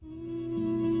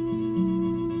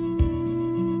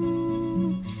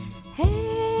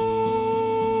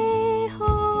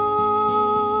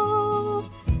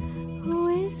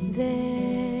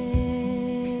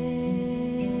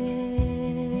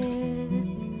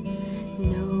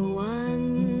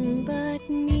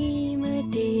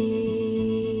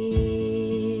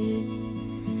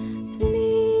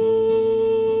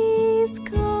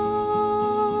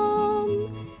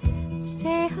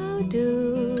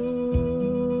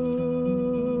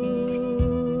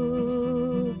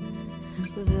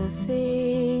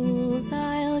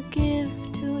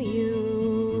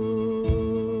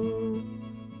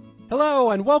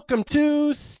And welcome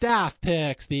to Staff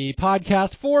Picks, the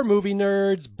podcast for movie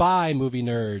nerds by movie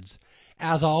nerds.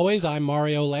 As always, I'm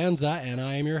Mario Lanza, and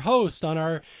I am your host on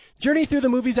our journey through the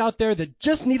movies out there that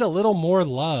just need a little more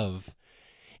love.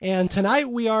 And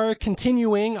tonight we are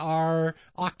continuing our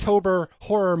October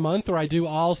horror month where I do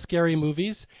all scary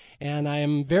movies. And I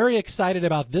am very excited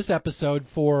about this episode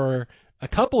for a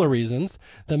couple of reasons.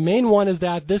 The main one is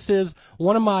that this is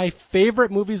one of my favorite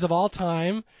movies of all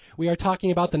time. We are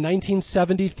talking about the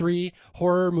 1973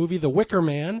 horror movie The Wicker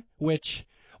Man, which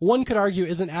one could argue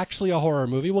isn't actually a horror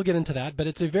movie. We'll get into that, but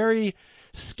it's a very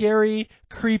scary,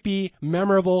 creepy,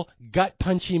 memorable,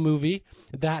 gut-punchy movie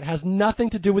that has nothing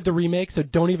to do with the remake, so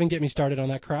don't even get me started on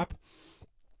that crap.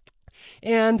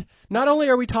 And not only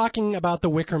are we talking about The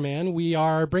Wicker Man, we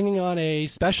are bringing on a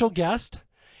special guest,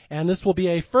 and this will be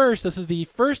a first. This is the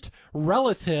first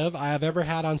relative I have ever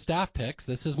had on Staff Picks.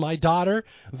 This is my daughter,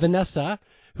 Vanessa,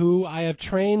 who I have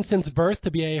trained since birth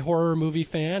to be a horror movie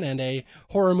fan and a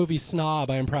horror movie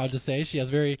snob, I am proud to say. She has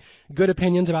very good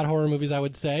opinions about horror movies, I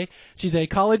would say. She's a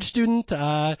college student,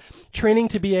 training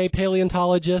to be a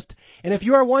paleontologist. And if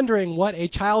you are wondering what a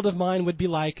child of mine would be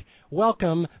like,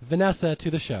 welcome Vanessa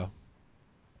to the show.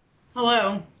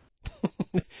 Hello.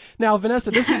 Now,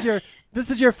 Vanessa, this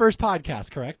is your first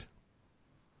podcast, correct?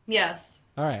 Yes.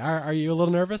 All right. Are you a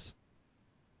little nervous?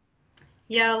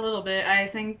 Yeah, a little bit. I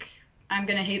think I'm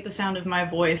gonna hate the sound of my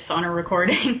voice on a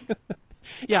recording.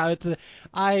 Yeah,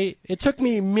 it took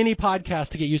me many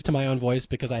podcasts to get used to my own voice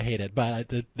because I hate it, but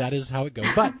that is how it goes.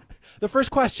 But the first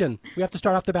question, we have to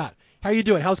start off the bat. How are you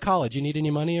doing? How's college? You need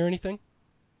any money or anything?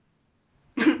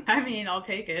 I mean, I'll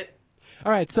take it.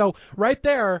 All right, so right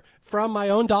there from my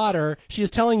own daughter, she is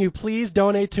telling you, please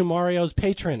donate to Mario's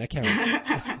Patreon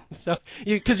account. So,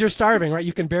 because you're starving, right?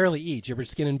 You can barely eat. You're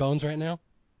skin and bones right now?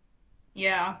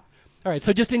 Yeah. All right,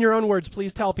 so just in your own words,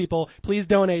 please tell people, please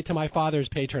donate to my father's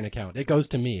Patreon account. It goes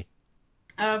to me.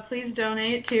 Please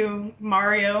donate to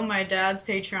Mario, my dad's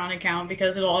Patreon account,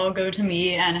 because it'll all go to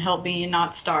me and help me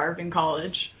not starve in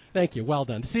college. Thank you. Well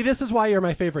done. See, this is why you're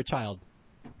my favorite child.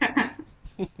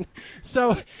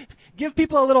 So, give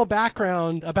people a little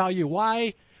background about you.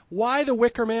 Why The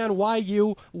Wicker Man? Why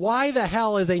you? Why the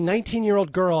hell is a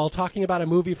 19-year-old girl talking about a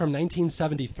movie from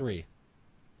 1973?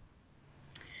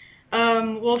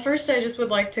 Well, first I just would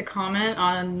like to comment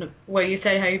on what you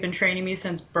said, how you've been training me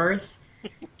since birth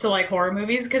to like horror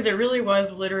movies, because it really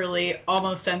was literally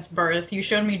almost since birth. You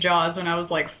showed me Jaws when I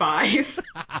was like 5.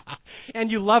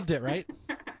 And you loved it, right?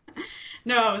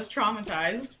 No, I was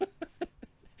traumatized.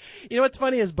 You know what's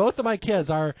funny is both of my kids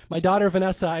are my daughter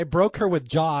Vanessa. I broke her with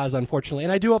Jaws, unfortunately,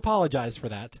 and I do apologize for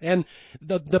that. And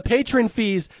the patron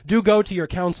fees do go to your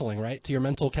counseling, right? To your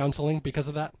mental counseling because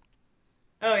of that.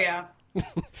 Oh, yeah.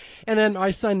 And then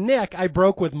my son Nick, I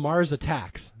broke with Mars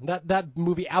Attacks. That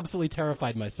movie absolutely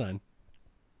terrified my son.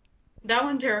 That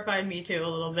one terrified me too a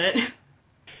little bit.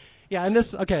 Yeah, and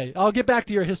okay, I'll get back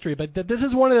to your history, but this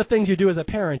is one of the things you do as a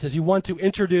parent is you want to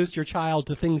introduce your child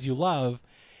to things you love.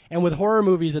 And with horror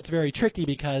movies, it's very tricky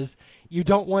because you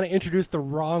don't want to introduce the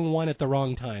wrong one at the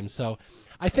wrong time. So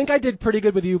I think I did pretty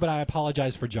good with you, but I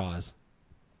apologize for Jaws.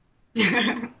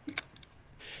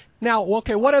 Now,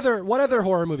 okay, what other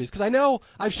horror movies? Because I know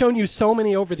I've shown you so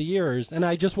many over the years, and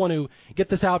I just want to get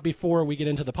this out before we get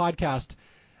into the podcast.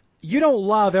 You don't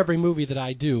love every movie that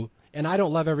I do, and I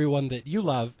don't love every one that you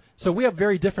love, so we have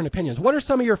very different opinions. What are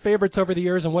some of your favorites over the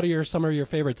years, and what are some of your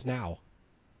favorites now?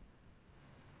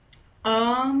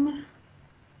 Um,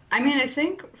 I mean, I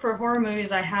think for horror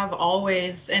movies, I have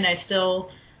always, and I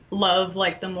still love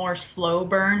like the more slow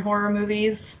burn horror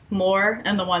movies more,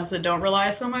 and the ones that don't rely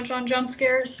so much on jump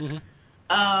scares.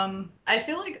 Mm-hmm. I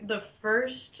feel like the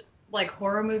first like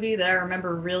horror movie that I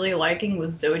remember really liking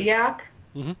was Zodiac.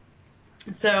 Mm-hmm.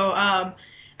 So,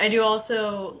 I do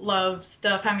also love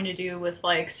stuff having to do with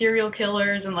like serial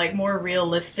killers and like more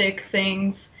realistic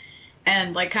things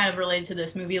and like kind of related to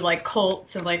this movie, like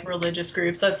cults and like religious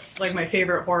groups. That's like my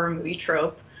favorite horror movie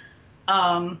trope.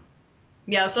 Um,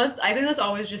 yeah, so I think that's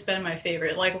always just been my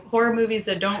favorite. Like horror movies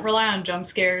that don't rely on jump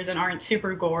scares and aren't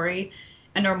super gory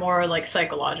and are more like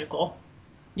psychological.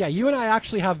 Yeah, you and I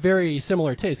actually have very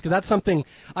similar tastes, because that's something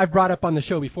I've brought up on the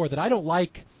show before, that I don't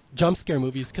like jump scare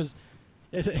movies because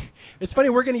it's, it's funny,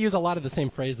 we're going to use a lot of the same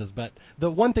phrases, but the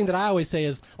one thing that I always say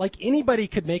is, like, anybody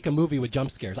could make a movie with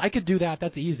jump scares. I could do that.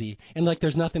 That's easy. And, like,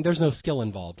 there's no skill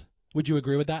involved. Would you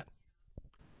agree with that?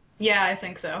 Yeah, I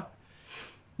think so.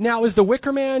 Now, is The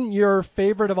Wicker Man your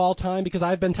favorite of all time? Because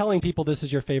I've been telling people this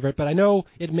is your favorite, but I know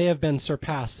it may have been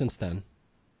surpassed since then.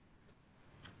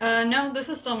 No, this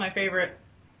is still my favorite.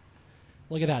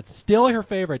 Look at that. Still her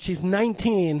favorite. She's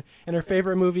 19, and her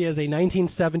favorite movie is a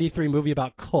 1973 movie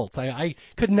about cults. I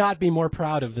could not be more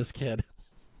proud of this kid.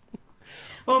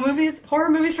 Well, horror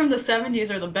movies from the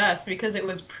 70s are the best because it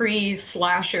was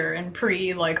pre-slasher and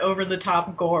pre,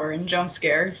 over-the-top gore and jump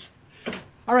scares.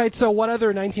 All right, so what other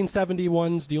 1970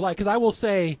 ones do you like? Because I will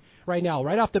say right now,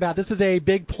 right off the bat, this is a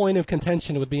big point of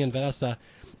contention with me and Vanessa.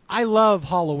 I love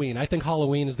Halloween. I think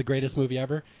Halloween is the greatest movie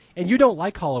ever. And you don't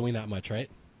like Halloween that much, right?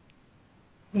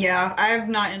 Yeah,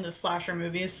 I'm not into slasher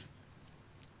movies.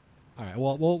 All right.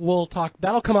 Well, we'll talk.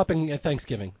 That'll come up in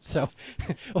Thanksgiving. So,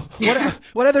 Yeah.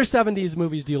 what other 70s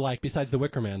movies do you like besides The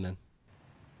Wicker Man then?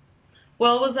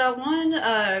 Well, was that one,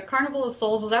 Carnival of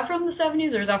Souls, was that from the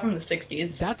 70s or is that from the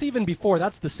 60s? That's even before.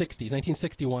 That's the 60s,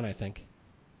 1961, I think.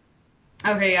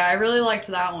 Okay, yeah, I really liked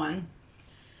that one.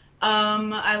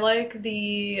 I like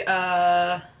the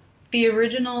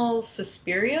original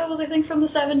Suspiria was, I think, from the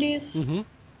 70s. Hmm.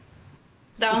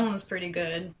 That one was pretty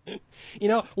good.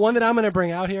 One that I'm going to bring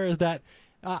out here is that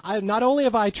I not only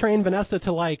have I trained Vanessa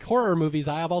to like horror movies,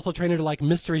 I have also trained her to like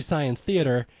mystery science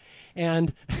theater.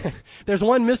 And there's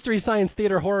one mystery science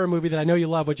theater horror movie that I know you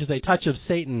love, which is A Touch of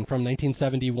Satan from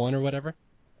 1971 or whatever.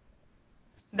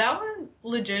 That one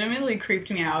legitimately creeped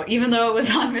me out, even though it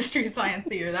was on Mystery Science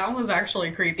Theater. That one was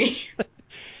actually creepy.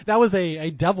 That was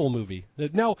a devil movie.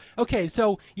 No, okay,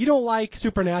 so you don't like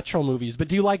supernatural movies, but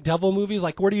do you like devil movies?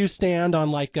 Like, where do you stand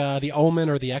on like The Omen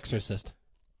or The Exorcist?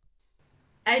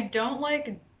 I don't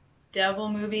like devil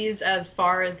movies as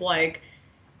far as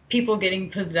people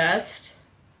getting possessed,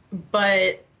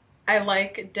 but I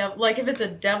like if it's a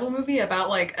devil movie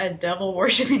about a devil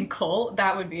worshipping cult,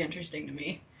 that would be interesting to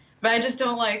me. But I just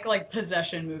don't like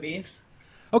possession movies.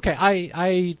 Okay,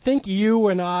 I think you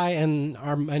and I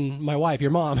and my wife,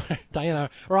 your mom, Diana,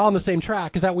 are all on the same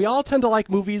track. Is that we all tend to like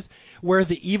movies where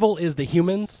the evil is the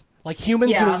humans. Like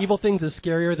humans doing Yeah, evil things is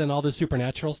scarier than all the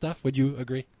supernatural stuff. Would you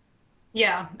agree?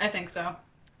 yeah, I think so.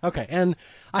 Okay, and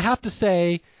I have to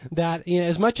say that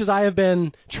as much as I have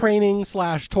been training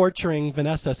slash torturing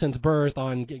Vanessa since birth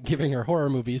on giving her horror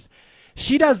movies,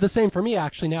 she does the same for me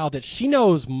actually now that she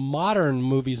knows modern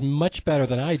movies much better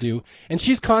than I do, and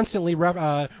she's constantly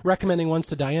recommending ones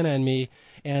to Diana and me,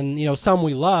 and some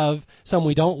we love, some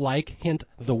we don't like. Hint: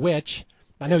 The Witch.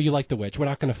 I know you like The Witch. We're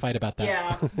not going to fight about that.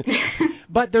 Yeah.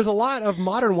 But there's a lot of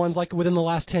modern ones like within the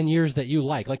last 10 years that you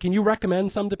like. Like, can you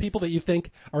recommend some to people that you think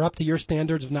are up to your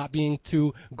standards of not being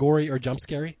too gory or jump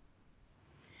scary?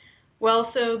 Well,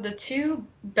 so the two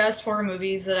best horror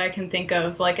movies that I can think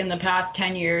of, in the past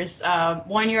 10 years,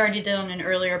 one you already did on an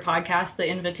earlier podcast, The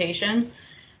Invitation.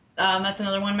 That's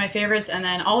another one of my favorites. And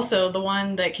then also the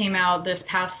one that came out this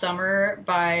past summer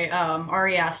by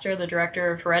Ari Aster, the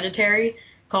director of Hereditary,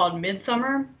 called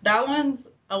Midsummer. That one's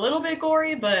a little bit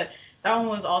gory, but that one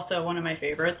was also one of my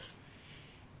favorites.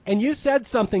 And you said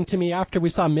something to me after we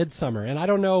saw Midsummer, and I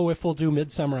don't know if we'll do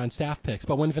Midsummer on staff picks,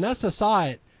 but when Vanessa saw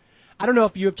it, I don't know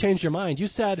if you have changed your mind. You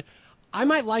said, I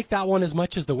might like that one as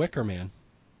much as The Wicker Man.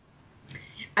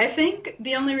 I think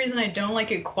the only reason I don't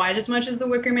like it quite as much as The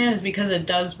Wicker Man is because it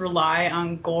does rely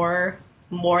on gore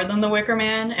more than The Wicker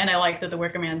Man, and I like that The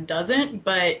Wicker Man doesn't,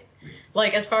 but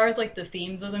as far as the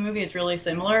themes of the movie, it's really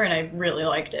similar, and I really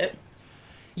liked it.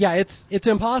 Yeah, it's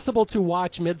impossible to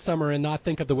watch Midsummer and not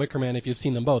think of The Wicker Man if you've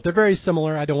seen them both. They're very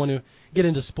similar. I don't want to get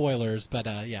into spoilers, but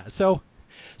yeah. So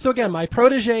again, my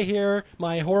protege here,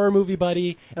 my horror movie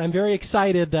buddy, and I'm very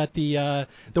excited that the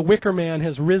Wicker Man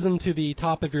has risen to the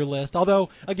top of your list. Although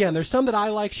again, there's some that I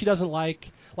like, she doesn't like.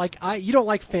 You don't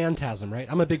like Phantasm, right?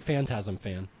 I'm a big Phantasm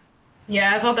fan.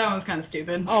 Yeah, I thought that one was kind of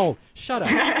stupid. Oh, shut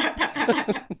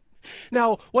up.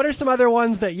 Now, what are some other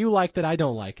ones that you like that I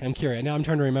don't like? I'm curious. Now I'm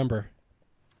trying to remember.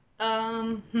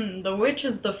 The Witch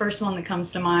is the first one that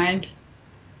comes to mind.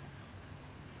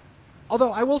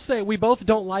 Although I will say we both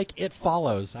don't like It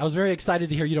Follows. I was very excited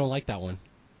to hear you don't like that one.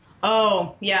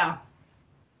 Oh, yeah.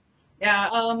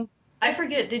 Yeah, I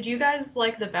forget, did you guys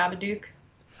like The Babadook?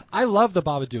 I love The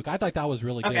Babadook. I thought that was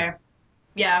really good. Okay.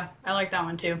 Yeah, I like that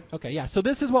one too. Okay, yeah. So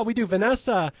this is what we do.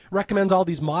 Vanessa recommends all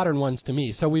these modern ones to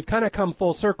me. So we've kind of come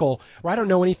full circle where I don't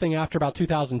know anything after about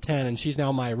 2010, and she's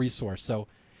now my resource. So,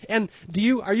 and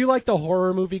are you like the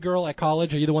horror movie girl at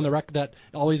college? Are you the one that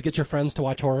always gets your friends to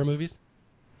watch horror movies?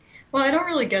 Well, I don't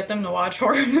really get them to watch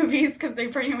horror movies because they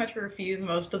pretty much refuse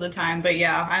most of the time. But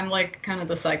yeah, I'm kind of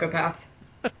the psychopath.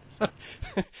 So,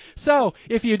 so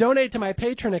if you donate to my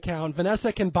Patreon account,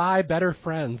 Vanessa can buy better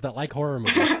friends that like horror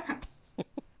movies.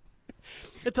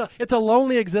 It's a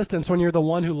lonely existence when you're the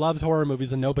one who loves horror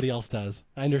movies and nobody else does.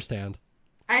 I understand.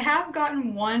 I have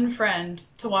gotten one friend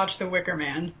to watch The Wicker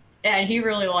Man, and he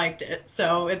really liked it.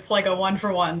 So it's like a one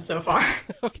for one so far.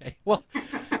 Okay. Well,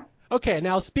 Okay,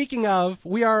 now speaking of,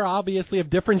 we are obviously of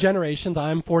different generations.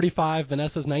 I'm 45,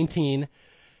 Vanessa's 19.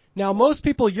 Now, most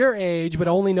people your age would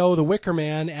only know The Wicker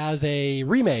Man as a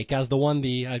remake, as the one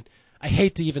I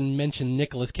hate to even mention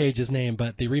Nicolas Cage's name,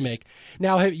 but the remake.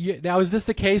 Now, is this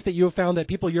the case that you have found that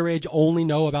people your age only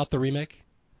know about the remake?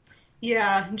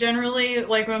 Yeah, generally,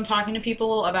 like when I'm talking to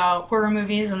people about horror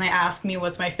movies and they ask me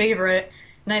what's my favorite,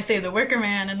 and I say The Wicker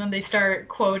Man, and then they start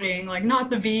quoting like "Not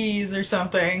the Bees" or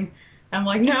something. I'm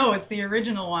like, no, it's the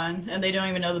original one, and they don't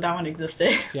even know that that one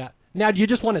existed. Yeah. Now, do you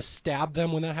just want to stab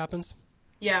them when that happens?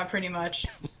 Yeah, pretty much.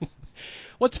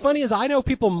 What's funny is I know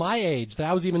people my age that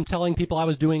I was even telling people I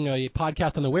was doing a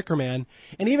podcast on The Wicker Man,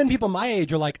 and even people my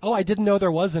age are like, "Oh, I didn't know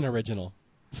there was an original."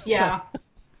 So Yeah,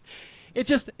 it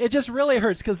just really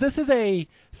hurts because this is a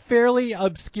fairly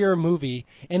obscure movie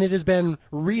and it has been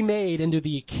remade into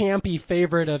the campy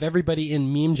favorite of everybody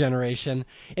in meme generation,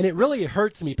 and it really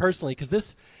hurts me personally because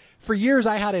this for years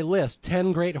I had a list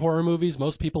 10 great horror movies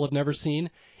most people have never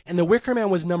seen, and The Wicker Man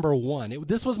was number one.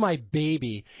 This was my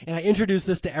baby, and I introduced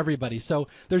this to everybody. So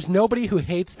there's nobody who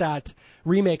hates that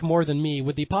remake more than me,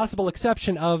 with the possible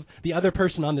exception of the other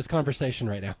person on this conversation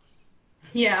right now.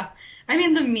 yeah. I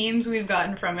mean, the memes we've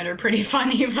gotten from it are pretty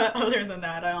funny, but other than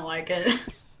that, I don't like it.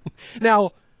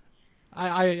 Now,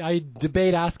 I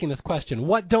debate asking this question.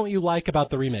 What don't you like about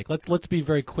the remake? Let's be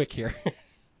very quick here.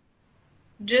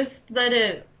 Just that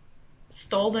it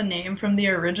stole the name from the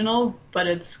original, but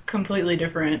it's completely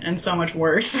different and so much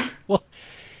worse. Well,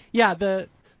 yeah, the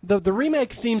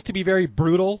remake seems to be very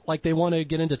brutal. Like they want to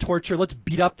get into torture. Let's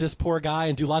beat up this poor guy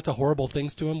and do lots of horrible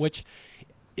things to him, which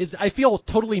is I feel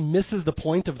totally misses the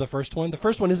point of the first one. The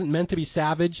first one isn't meant to be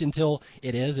savage until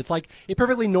it is. It's like a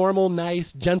perfectly normal,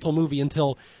 nice, gentle movie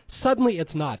until suddenly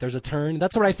it's not. There's a turn.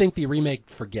 That's what I think the remake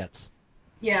forgets.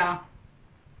 Yeah.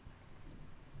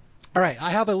 All right,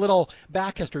 I have a little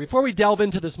back history before we delve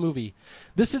into this movie.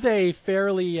 This is a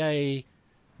fairly a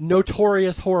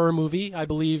notorious horror movie. I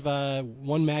believe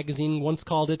one magazine once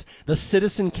called it the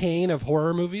Citizen Kane of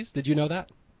horror movies. Did you know that?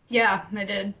 Yeah, I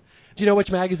did. Do you know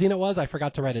which magazine it was? I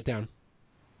forgot to write it down.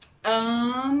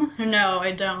 No,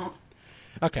 I don't.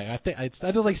 Okay, I think like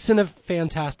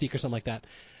Cinefantastique or something like that.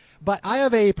 But I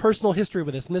have a personal history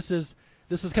with this, and this is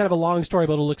kind of a long story,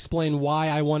 but it'll explain why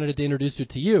I wanted to introduce it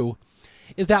to you.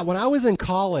 Is that when I was in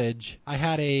college, I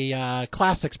had a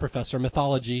classics professor,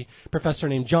 mythology professor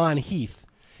named John Heath,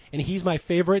 and he's my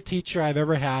favorite teacher I've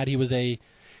ever had. He was a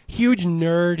huge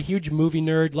nerd, huge movie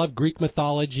nerd, loved Greek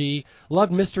mythology,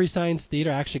 loved Mystery Science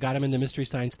Theater. I actually got him into Mystery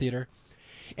Science Theater,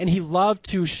 and he loved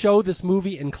to show this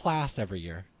movie in class every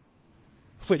year.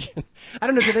 Which I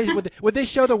don't know, would they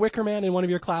show The Wicker Man in one of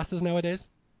your classes nowadays?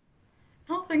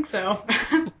 I don't think so.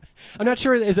 I'm not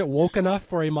sure. Is it woke enough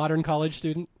for a modern college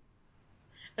student?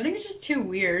 I think it's just too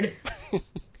weird.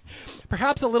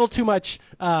 Perhaps a little too much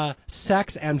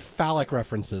sex and phallic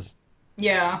references.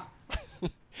 Yeah.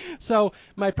 So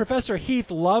my professor Heath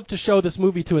loved to show this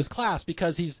movie to his class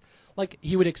because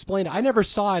he would explain it. I never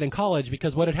saw it in college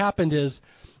because what had happened is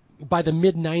by the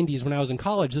mid 90s when I was in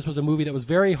college, this was a movie that was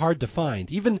very hard to find.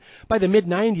 Even by the mid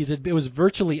 90s, it was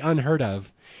virtually unheard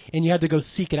of, and you had to go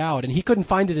seek it out. And he couldn't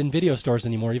find it in video stores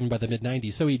anymore, even by the mid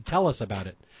 90s. So he'd tell us about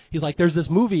it. He's like, "There's this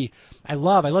movie I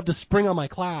love. I love to spring on my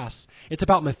class. It's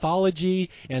about mythology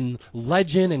and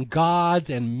legend and gods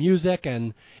and music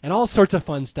and all sorts of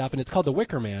fun stuff. And it's called The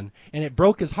Wicker Man. And it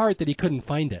broke his heart that he couldn't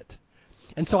find it."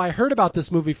 And so I heard about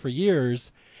this movie for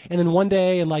years, and then one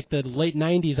day in like the late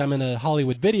 90s, I'm in a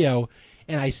Hollywood video,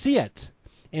 and I see it.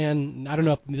 And I don't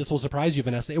know if this will surprise you,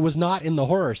 Vanessa. It was not in the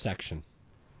horror section.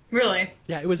 Really?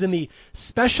 Yeah, it was in the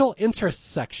special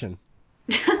interest section.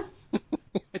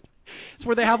 It's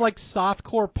where they have like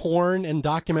softcore porn and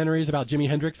documentaries about Jimi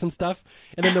Hendrix and stuff.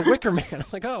 And then The Wicker Man. I'm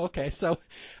like, oh, okay. So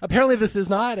apparently this is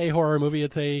not a horror movie.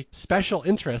 It's a special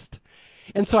interest.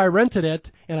 And so I rented it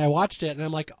and I watched it and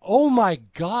I'm like, oh my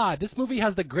God, this movie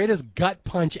has the greatest gut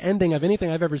punch ending of anything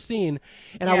I've ever seen.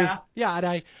 And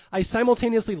Yeah. I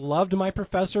simultaneously loved my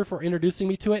professor for introducing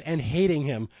me to it and hating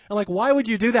him. I'm like, why would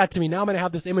you do that to me? Now I'm going to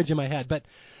have this image in my head. But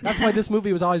that's why this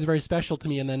movie was always very special to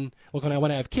me. And then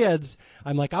when I have kids,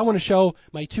 I'm like, I want to show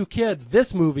my two kids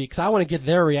this movie because I want to get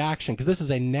their reaction because this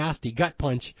is a nasty gut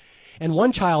punch. And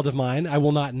one child of mine, I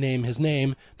will not name his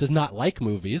name, does not like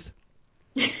movies.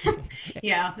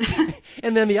 Yeah.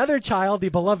 And then the other child, the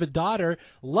beloved daughter,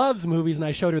 loves movies, and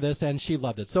I showed her this, and she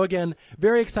loved it. So again,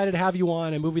 very excited to have you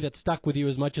on a movie that stuck with you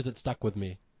as much as it stuck with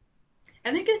me.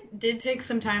 I think it did take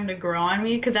some time to grow on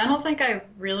me because I don't think I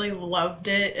really loved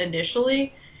it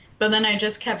initially, but then I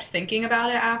just kept thinking about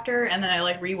it after, and then I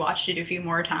like rewatched it a few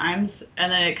more times,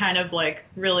 and then it kind of like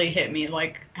really hit me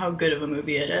like how good of a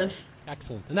movie it is.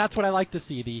 Excellent. And that's what I like to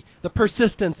see, the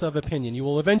persistence of opinion. You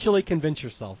will eventually convince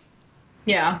yourself.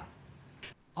 Yeah.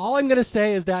 All I'm going to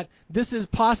say is that this is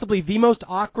possibly the most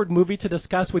awkward movie to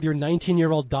discuss with your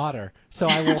 19-year-old daughter. So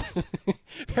I will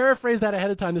paraphrase that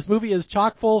ahead of time. This movie is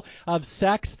chock full of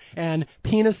sex and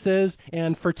penises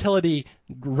and fertility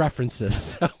references.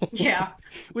 So Yeah.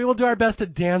 we will do our best to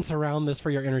dance around this for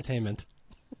your entertainment.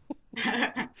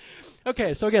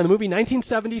 Okay, so again, the movie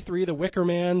 1973, The Wicker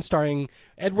Man, starring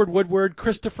Edward Woodward,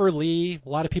 Christopher Lee. A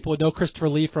lot of people would know Christopher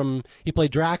Lee from, he played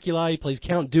Dracula, he plays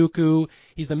Count Dooku,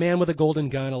 he's the man with a golden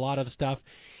gun, a lot of stuff.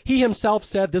 He himself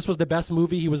said this was the best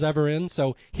movie he was ever in,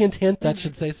 so hint, hint, that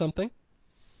should say something.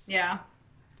 Yeah.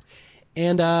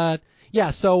 And,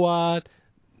 so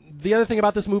the other thing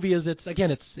about this movie is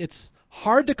it's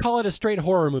hard to call it a straight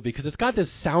horror movie because it's got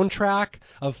this soundtrack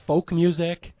of folk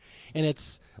music, and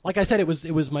it's, like I said, it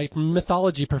was my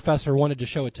mythology professor wanted to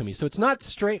show it to me. So it's not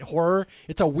straight horror.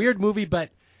 It's a weird movie, but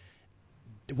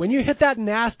when you hit that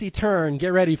nasty turn,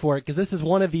 get ready for it because this is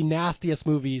one of the nastiest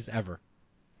movies ever.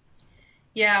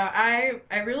 Yeah,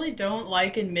 I really don't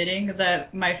like admitting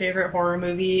that my favorite horror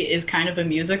movie is kind of a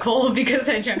musical because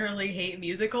I generally hate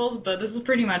musicals, but this is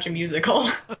pretty much a musical.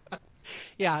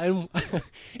 Yeah, and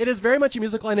it is very much a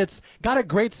musical, and it's got a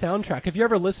great soundtrack. Have you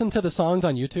ever listened to the songs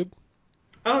on YouTube?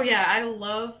 Oh yeah, I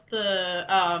love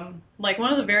the like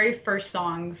one of the very first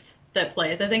songs that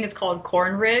plays. I think it's called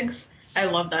Corn Rigs. I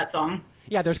love that song.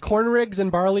 Yeah, there's corn rigs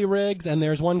and barley rigs, and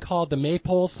there's one called the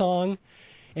Maypole Song.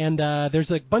 And there's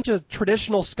a bunch of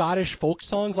traditional Scottish folk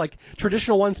songs, like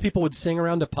traditional ones people would sing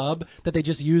around a pub that they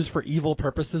just use for evil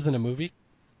purposes in a movie.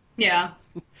 Yeah.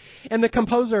 And the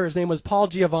composer, his name was Paul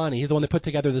Giovanni. He's the one that put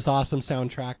together this awesome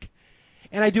soundtrack.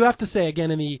 And I do have to say, again,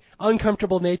 in the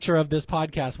uncomfortable nature of this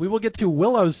podcast, we will get to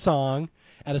Willow's song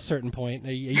at a certain point.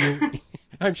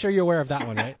 I'm sure you're aware of that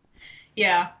one, right?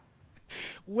 Yeah.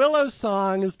 Willow's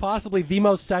song is possibly the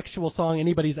most sexual song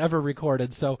anybody's ever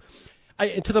recorded. So,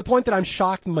 to the point that I'm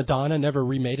shocked Madonna never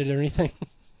remade it or anything.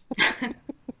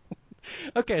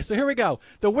 Okay, so here we go.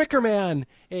 The Wicker Man.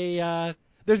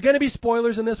 There's going to be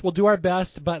spoilers in this. We'll do our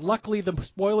best, but luckily the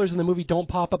spoilers in the movie don't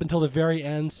pop up until the very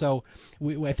end, so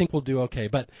I think we'll do okay.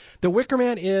 But The Wicker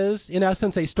Man is, in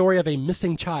essence, a story of a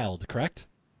missing child, correct?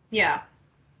 Yeah.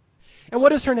 And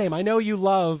what is her name? I know you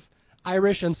love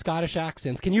Irish and Scottish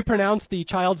accents. Can you pronounce the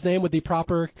child's name with the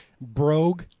proper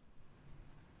brogue?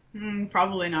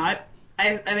 Probably not.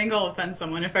 I think I'll offend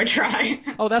someone if I try.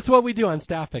 Oh, that's what we do on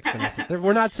Staff Picks, Vanessa.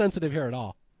 We're not sensitive here at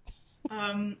all.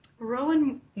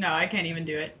 Rowan. No, I can't even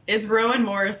do it. It's Rowan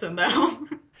Morrison though.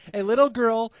 A little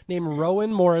girl named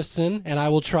Rowan Morrison, and I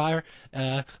will try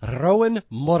her. Rowan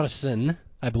Morrison,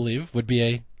 I believe, would be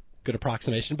a good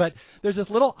approximation. But there's this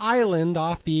little island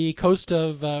off the coast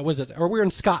of, we're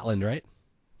in Scotland, right?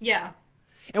 Yeah.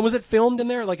 And was it filmed in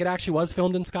there? Like it actually was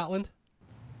filmed in Scotland?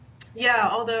 Yeah,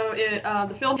 although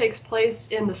the film takes place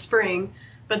in the spring,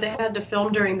 but they had to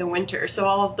film during the winter, so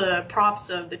all of the props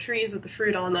of the trees with the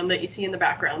fruit on them that you see in the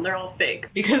background, they're all fake.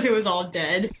 Because it was all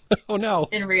dead Oh no.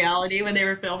 in reality when they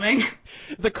were filming.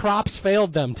 The crops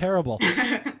failed them. Terrible.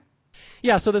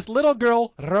 Yeah, so this little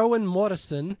girl, Rowan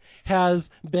Morrison,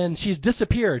 she's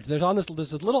disappeared. There's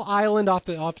this little island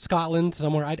off Scotland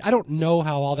somewhere. I don't know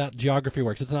how all that geography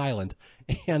works. It's an island.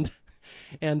 And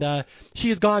she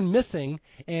has gone missing,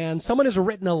 and someone has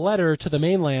written a letter to the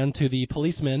mainland, to the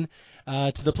policemen,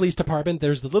 to the police department.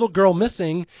 There's the little girl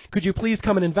missing. Could you please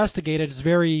come and investigate it? It's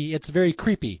very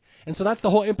creepy. And so that's the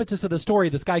whole impetus of the story.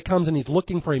 This guy comes and he's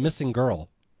looking for a missing girl.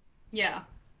 Yeah.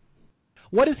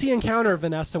 What does he encounter,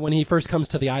 Vanessa, when he first comes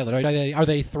to the island? Are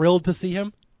they thrilled to see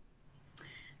him?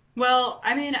 Well,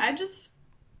 I mean, I just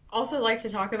also like to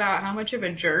talk about how much of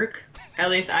a jerk, at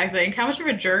least I think, how much of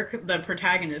a jerk the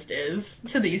protagonist is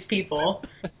to these people.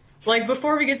 Like,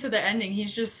 before we get to the ending,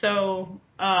 he's just so,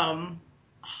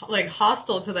 like,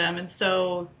 hostile to them, and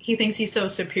so he thinks he's so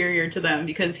superior to them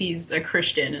because he's a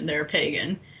Christian and they're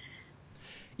pagan.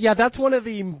 Yeah, that's one of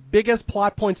the biggest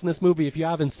plot points in this movie, if you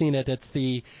haven't seen it. It's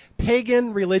the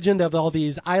pagan religion of all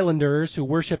these islanders who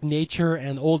worship nature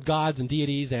and old gods and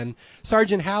deities, and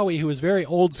Sergeant Howie, who is very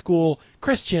old school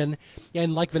Christian,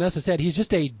 and like Vanessa said, he's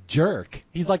just a jerk.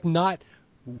 He's like not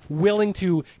willing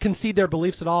to concede their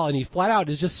beliefs at all, and he flat out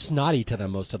is just snotty to them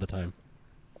most of the time.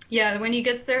 Yeah, when he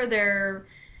gets there,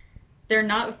 they're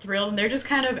not thrilled, and they're just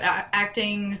kind of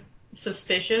acting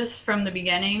suspicious from the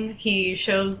beginning. He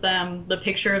shows them the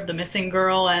picture of the missing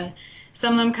girl, and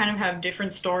some of them kind of have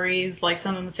different stories. Like,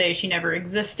 some of them say she never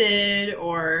existed,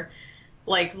 or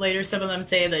like later some of them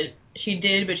say that she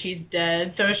did but she's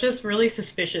dead. So it's just really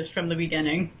suspicious from the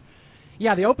beginning.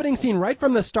 Yeah, the opening scene right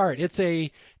from the start, it's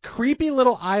a creepy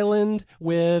little island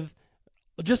with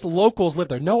just locals live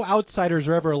there. No outsiders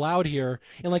are ever allowed here.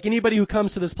 And like anybody who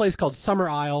comes to this place called Summer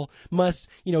Isle must,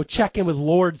 check in with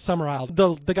Lord Summer Isle,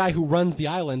 the guy who runs the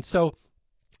island. So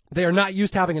they are not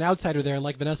used to having an outsider there. And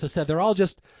like Vanessa said,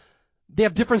 they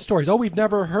have different stories. Oh, we've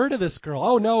never heard of this girl.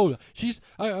 Oh no, she's.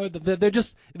 They're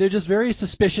just very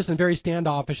suspicious and very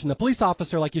standoffish. And the police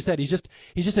officer, like you said, he's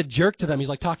just a jerk to them. He's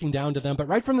like talking down to them. But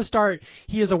right from the start,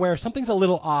 he is aware something's a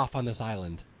little off on this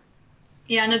island.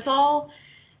 Yeah, and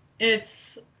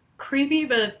it's creepy,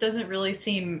 but it doesn't really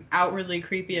seem outwardly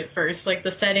creepy at first. Like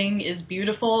the setting is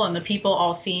beautiful, and the people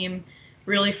all seem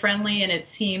really friendly, and it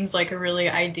seems like a really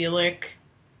idyllic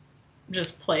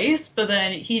just place, but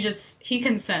then he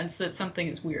can sense that something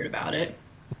is weird about it.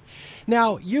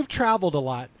 Now, you've traveled a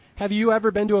lot. Have you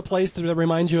ever been to a place that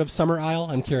reminds you of Summer Isle?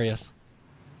 I'm curious.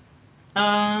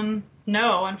 No,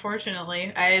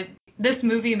 unfortunately. This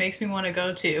movie makes me want to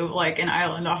go to like an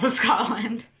island off of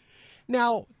Scotland.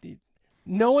 Now,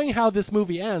 knowing how this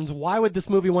movie ends, why would this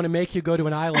movie want to make you go to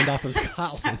an island off of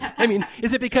Scotland? I mean,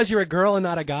 is it because you're a girl and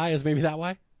not a guy? Is maybe that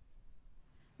why?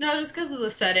 No, just because of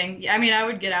the setting. I mean, I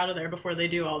would get out of there before they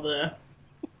do all the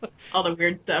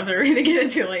weird stuff that we're gonna get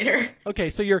into later.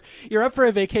 Okay, so you're up for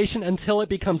a vacation until it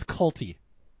becomes culty.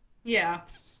 Yeah.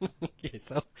 Okay,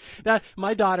 so that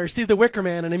my daughter sees the Wicker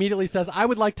Man and immediately says, "I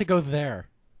would like to go there."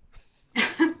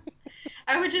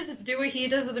 I would just do what he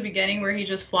does at the beginning, where he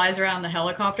just flies around the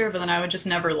helicopter, but then I would just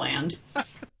never land.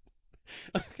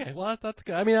 Okay, well that's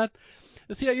good. I mean,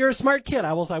 see, you're a smart kid.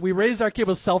 I will say we raised our kid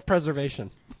with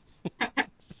self-preservation.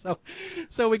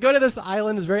 So we go to this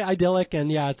island. It's very idyllic,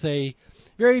 and yeah, it's a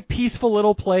very peaceful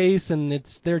little place, and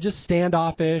they're just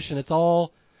standoffish, and it's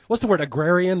all what's the word,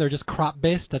 agrarian? They're just crop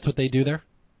based. That's what they do there.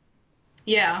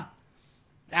 Yeah.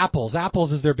 Apples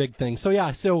is their big thing. So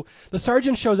yeah, so the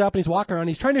sergeant shows up and he's walking around.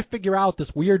 He's trying to figure out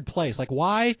this weird place, like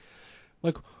why,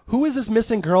 like who is this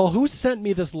missing girl? Who sent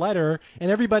me this letter? And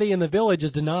everybody in the village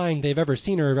is denying they've ever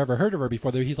seen her or ever heard of her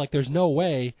before. He's like, there's no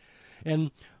way,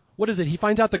 and what is it? He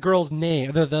finds out the girl's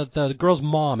name, the girl's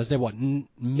mom. Is name what?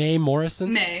 May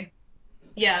Morrison? May.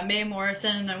 Yeah, May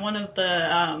Morrison, and then one of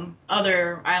the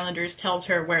other Islanders tells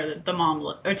her where the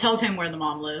mom or tells him where the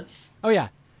mom lives. Oh yeah,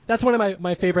 that's one of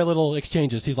my favorite little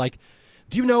exchanges. He's like,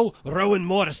 "Do you know Rowan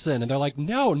Morrison?" And they're like,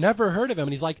 "No, never heard of him."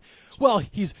 And he's like, "Well,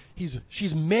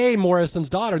 she's May Morrison's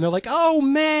daughter." And they're like, "Oh,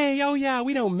 May. Oh yeah,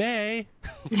 we know May."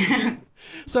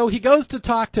 So he goes to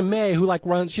talk to May, who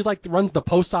runs the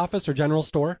post office or general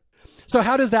store. So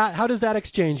how does that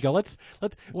exchange go?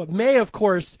 May, of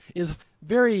course, is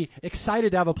very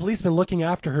excited to have a policeman looking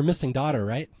after her missing daughter,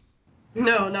 right?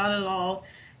 No, not at all.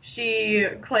 She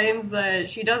claims that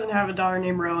she doesn't have a daughter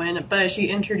named Rowan, but she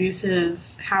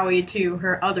introduces Howie to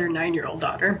her other 9-year-old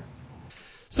daughter.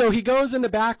 So he goes in the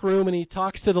back room and he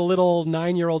talks to the little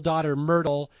 9-year-old daughter,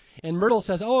 Myrtle, and Myrtle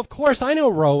says, "Oh, of course, I know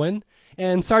Rowan."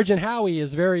 And Sergeant Howie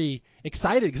is very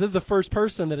excited because this is the first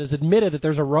person that has admitted that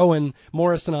there's a Rowan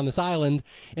Morrison on this island.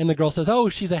 And the girl says, "Oh,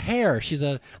 she's a hare. She's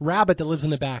a rabbit that lives in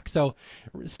the back." So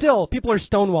still, people are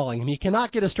stonewalling him. He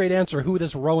cannot get a straight answer who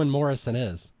this Rowan Morrison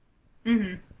is.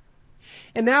 Mm-hmm.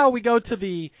 And now we go to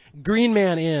the Green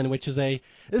Man Inn, which is this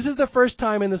is the first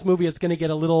time in this movie it's going to get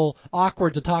a little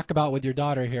awkward to talk about with your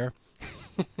daughter here.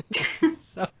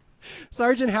 So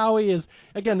Sergeant Howie is,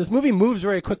 again, this movie moves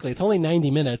very quickly. It's only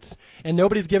 90 minutes, and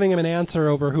nobody's giving him an answer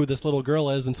over who this little girl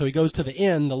is, and so he goes to the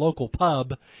inn, the local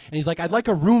pub, and he's like, "I'd like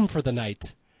a room for the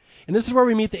night." And this is where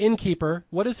we meet the innkeeper.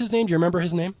 What is his name? Do you remember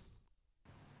his name?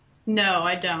 No,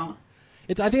 I don't.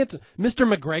 I think it's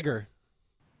Mr. McGregor.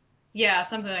 Yeah,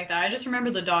 something like that. I just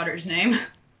remember the daughter's name.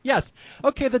 Yes.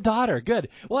 Okay, the daughter. Good.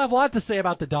 We'll have a lot to say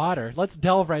about the daughter. Let's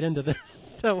delve right into this.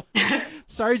 So,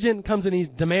 Sergeant comes in, he's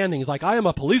demanding. He's like, "I am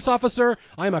a police officer.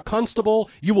 I am a constable.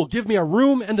 You will give me a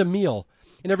room and a meal."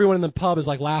 And everyone in the pub is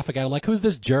like laughing at him, like, "Who's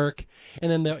this jerk?" And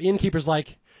then the innkeeper's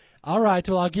like, "All right,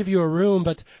 well, I'll give you a room,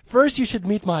 but first you should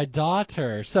meet my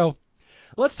daughter." So,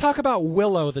 let's talk about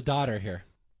Willow, the daughter here.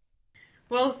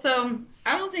 Well, so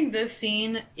I don't think this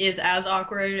scene is as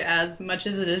awkward as much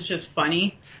as it is just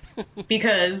funny,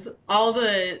 because all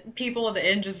the people at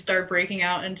the inn just start breaking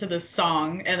out into this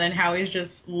song, and then Howie's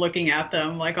just looking at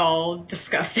them like all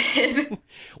disgusted.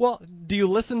 Well, do you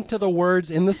listen to the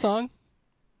words in the song?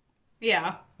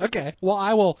 Yeah. Okay. Well,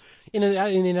 I will, in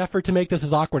an effort to make this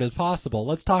as awkward as possible,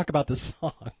 let's talk about the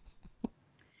song.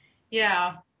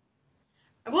 Yeah.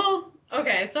 Well,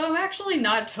 okay, so I'm actually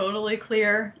not totally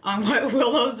clear on what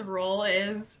Willow's role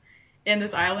is in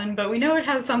this island, but we know it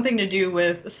has something to do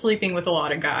with sleeping with a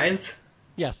lot of guys.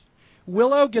 Yes.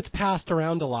 Willow gets passed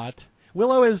around a lot.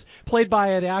 Willow is played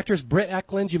by the actress Britt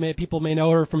Eklund. People may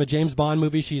know her from a James Bond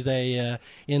movie. She's in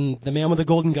The Man with the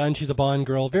Golden Gun. She's a Bond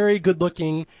girl. Very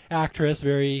good-looking actress.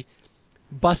 Very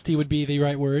busty would be the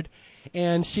right word.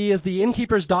 And she is the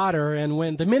innkeeper's daughter.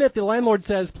 And the minute the landlord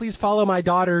says, "Please follow my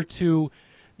daughter to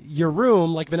your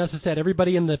room," like Vanessa said,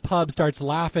 everybody in the pub starts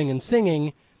laughing and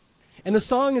singing. And the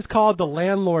song is called "The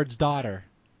Landlord's Daughter."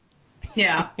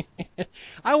 Yeah.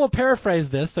 I will paraphrase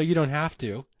this so you don't have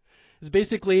to. It's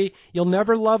basically, you'll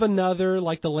never love another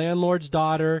like the landlord's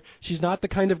daughter. She's not the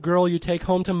kind of girl you take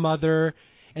home to mother.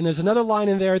 And there's another line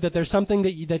in there that there's something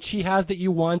that she has that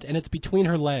you want, and it's between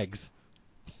her legs.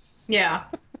 Yeah.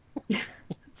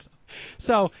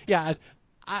 So, yeah,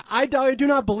 I do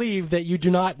not believe that you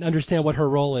do not understand what her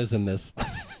role is in this.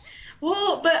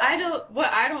 Well, but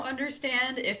what I don't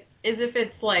understand is if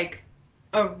it's like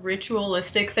a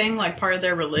ritualistic thing, like part of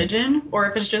their religion, or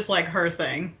if it's just like her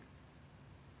thing.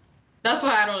 That's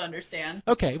what I don't understand.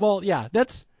 Okay, well, yeah,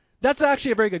 that's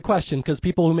actually a very good question, because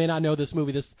people who may not know this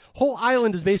movie, this whole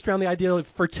island is based around the idea of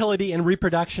fertility and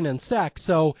reproduction and sex,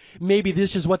 so maybe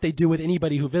this is what they do with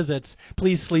anybody who visits.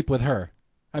 Please sleep with her.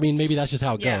 I mean, maybe that's just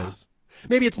how it goes.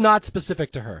 Maybe it's not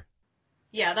specific to her.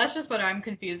 Yeah, that's just what I'm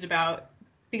confused about.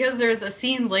 Because there's a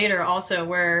scene later also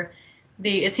where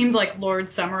it seems like Lord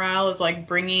Summerisle is like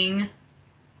bringing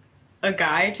a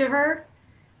guy to her.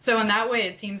 So in that way,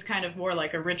 it seems kind of more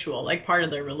like a ritual, like part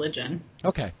of their religion.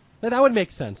 Okay, that would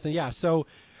make sense. And yeah, so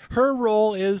her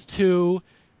role is to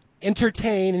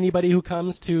entertain anybody who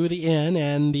comes to the inn,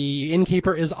 and the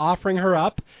innkeeper is offering her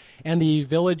up, and the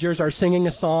villagers are singing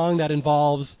a song that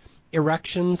involves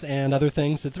erections and other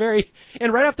things. It's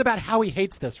and right off the bat, Howie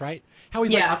hates this, right?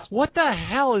 Howie's like, what the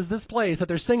hell is this place that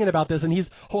they're singing about this? And he's,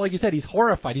 like you said, he's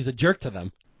horrified. He's a jerk to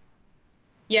them.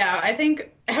 Yeah, I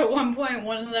think at one point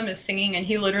one of them is singing and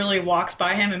he literally walks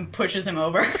by him and pushes him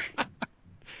over.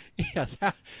 Yes.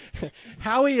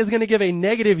 Howie is going to give a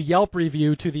negative Yelp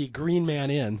review to the Green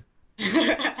Man Inn.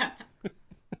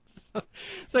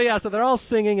 So they're all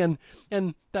singing,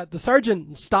 and that the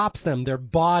sergeant stops them, their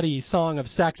body song of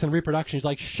sex and reproduction. He's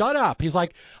like, shut up. He's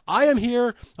like, I am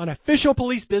here on official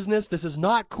police business. This is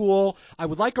not cool. I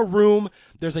would like a room.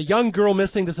 There's a young girl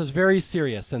missing. This is very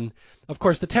serious. And of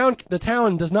course, the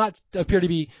town does not appear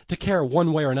to care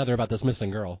one way or another about this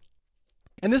missing girl.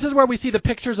 And this is where we see the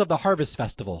pictures of the Harvest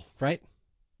Festival, right?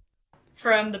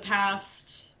 From the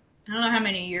past, I don't know how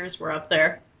many years we're up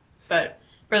there, but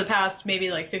for the past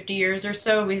maybe like 50 years or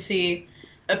so, we see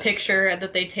a picture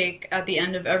that they take at the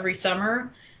end of every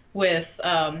summer with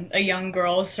a young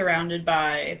girl surrounded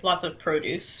by lots of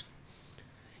produce.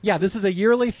 Yeah, this is a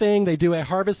yearly thing. They do a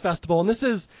harvest festival, and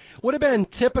this would have been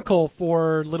typical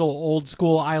for little old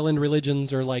school island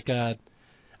religions, or like I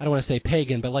don't want to say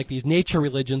pagan, but like these nature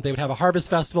religions. They would have a harvest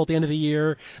festival at the end of the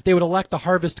year. They would elect the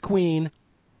harvest queen.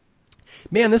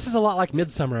 Man, this is a lot like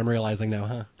Midsummer, I'm realizing now,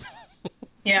 huh?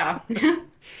 Yeah.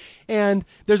 And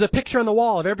there's a picture on the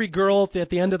wall of every girl at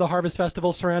the end of the harvest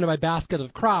festival surrounded by baskets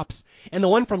of crops, and the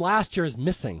one from last year is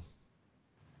missing.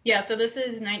 Yeah, so this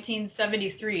is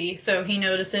 1973, so he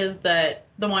notices that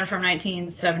the one from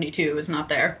 1972 is not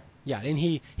there. Yeah, and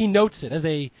he notes it. As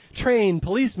a trained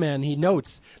policeman, he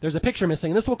notes there's a picture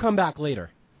missing, and this will come back later.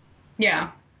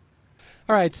 Yeah.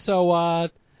 All right, so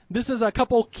this is a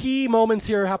couple key moments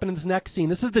here happen in this next scene.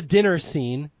 This is the dinner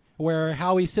scene, where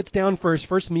Howie sits down for his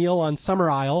first meal on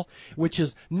Summerisle, which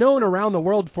is known around the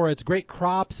world for its great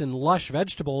crops and lush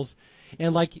vegetables,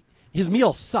 and like his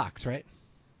meal sucks, right?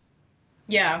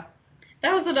 Yeah.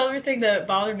 That was another thing that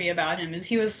bothered me about him, is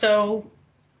he was so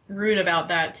rude about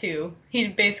that too. He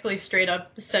basically straight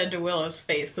up said to Willow's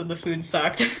face that the food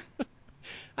sucked.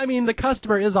 I mean, the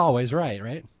customer is always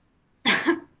right?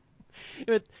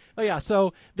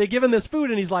 So they give him this food,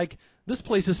 and he's like, this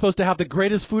place is supposed to have the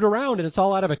greatest food around, and it's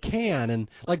all out of a can. And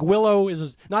like Willow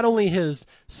is not only his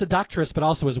seductress, but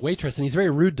also his waitress, and he's very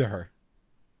rude to her.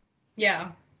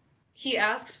 Yeah. He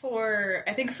asks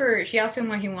she asks him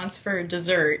what he wants for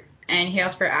dessert, and he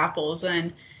asks for apples,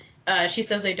 and she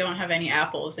says they don't have any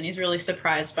apples, and he's really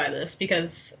surprised by this,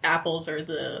 because apples are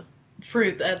the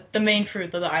main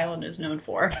fruit that the island is known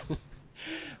for.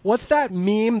 What's that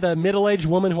meme, the middle-aged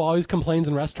woman who always complains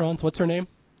in restaurants? What's her name?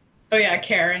 Oh yeah,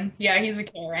 Karen. Yeah, he's a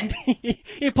Karen.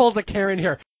 He pulls a Karen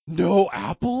here. No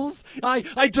apples?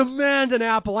 I demand an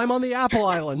apple. I'm on the Apple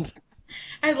Island.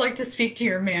 I'd like to speak to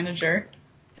your manager.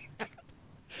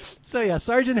 So yeah,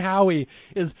 Sergeant Howie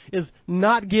is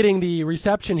not getting the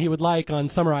reception he would like on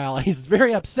Summerisle. He's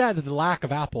very upset at the lack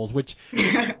of apples, which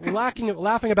we're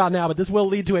laughing about now, but this will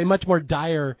lead to a much more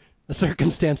dire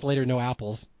circumstance later. No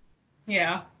apples.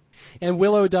 Yeah. And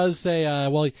Willow does say,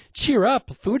 well, cheer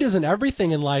up. Food isn't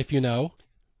everything in life, you know.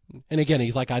 And again,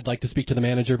 he's like, I'd like to speak to the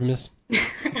manager, miss.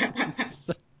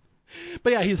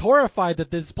 But yeah, he's horrified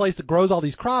that this place that grows all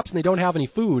these crops and they don't have any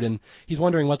food, and he's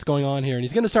wondering what's going on here. And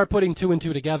he's going to start putting two and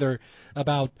two together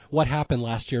about what happened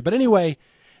last year. But anyway,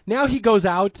 now he goes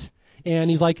out and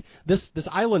he's like, this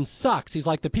island sucks. He's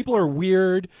like, the people are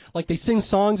weird. Like, they sing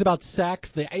songs about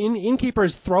sex. The innkeeper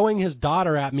is throwing his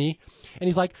daughter at me. And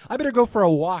he's like, I better go for a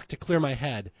walk to clear my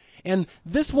head. And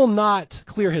this will not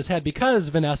clear his head because,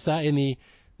 Vanessa, in the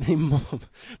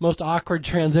most awkward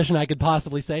transition I could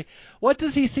possibly say, what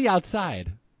does he see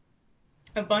outside?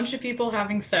 A bunch of people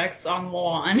having sex on the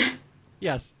lawn.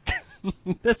 Yes.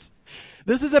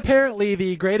 This is apparently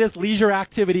the greatest leisure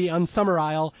activity on Summer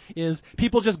Isle, is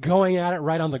people just going at it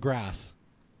right on the grass.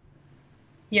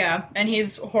 Yeah, and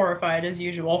he's horrified as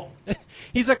usual.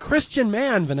 He's a Christian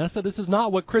man, Vanessa. This is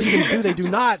not what Christians do. They do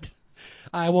not.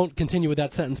 I won't continue with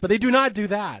that sentence, but they do not do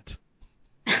that.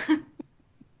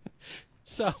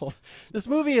 So, this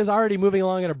movie is already moving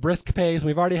along at a brisk pace.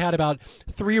 We've already had about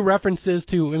 3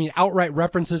 outright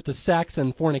references to sex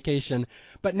and fornication.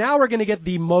 But now we're going to get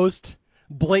the most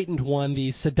blatant one,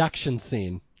 the seduction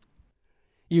scene.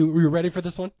 You ready for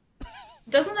this one?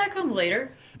 Doesn't that come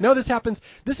later? No, this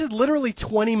is literally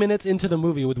 20 minutes into the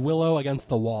movie with Willow against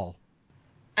the wall.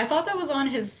 I thought that was on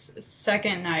his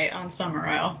second night on Summer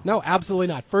Isle. No, absolutely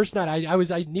not. First night,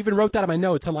 I even wrote that in my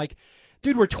notes. I'm like,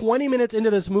 dude, we're 20 minutes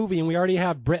into this movie and we already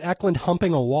have Britt Eklund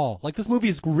humping a wall. Like, this movie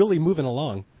is really moving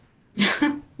along.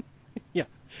 Yeah.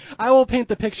 I will paint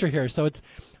the picture here. So it's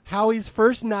Howie's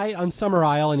first night on Summer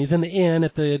Isle, and he's in the inn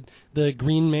at the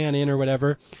Green Man Inn or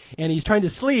whatever, and he's trying to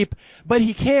sleep, but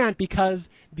he can't because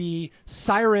the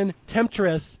siren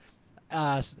temptress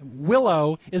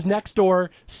Willow is next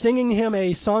door singing him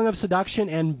a song of seduction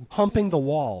and humping the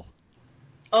wall.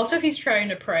 Also, he's trying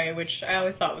to pray, which I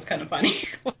always thought was kind of funny.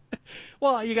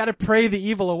 Well, you got to pray the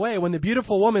evil away when the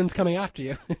beautiful woman's coming after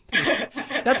you.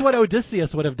 That's what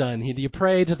Odysseus would have done. You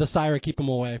pray to the siren, keep him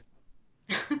away.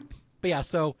 But yeah,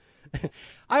 so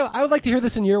I would like to hear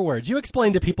this in your words. You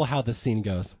explain to people how this scene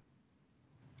goes.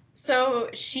 So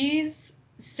she's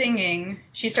singing.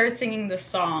 She starts singing this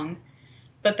song,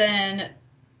 but then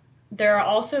there are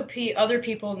also other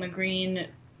people in the Green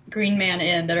Man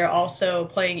Inn that are also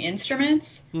playing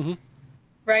instruments. Mm-hmm.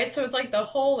 Right? So it's like the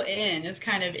whole inn is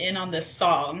kind of in on this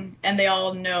song, and they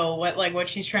all know what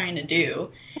she's trying to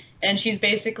do. And she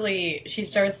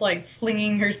starts like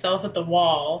flinging herself at the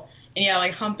wall, and yeah,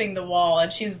 like humping the wall,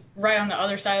 and she's right on the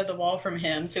other side of the wall from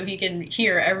him, so he can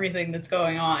hear everything that's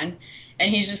going on.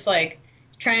 And he's just like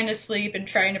trying to sleep and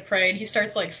trying to pray, and he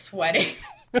starts like sweating.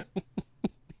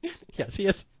 Yes,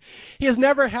 he has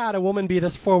never had a woman be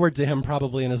this forward to him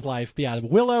probably in his life. But yeah,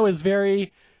 Willow is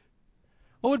very...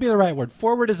 What would be the right word?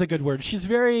 Forward is a good word. She's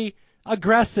very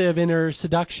aggressive in her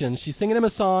seduction. She's singing him a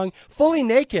song, fully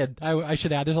naked, I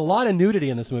should add. There's a lot of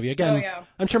nudity in this movie. Again, Oh, yeah.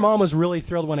 I'm sure Mom was really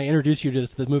thrilled when I introduced you to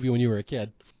this movie when you were a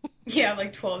kid. Yeah,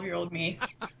 like 12-year-old me.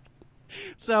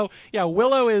 So, yeah,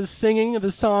 Willow is singing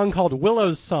the song called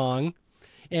Willow's Song,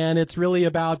 and it's really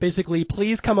about basically,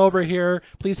 please come over here,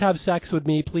 please have sex with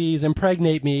me, please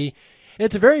impregnate me. And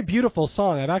it's a very beautiful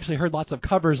song. I've actually heard lots of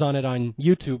covers on it on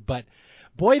YouTube, but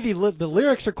boy, the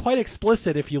lyrics are quite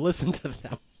explicit if you listen to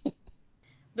them.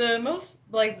 The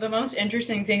most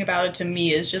interesting thing about it to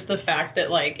me is just the fact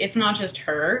that like it's not just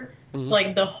her, Mm-hmm.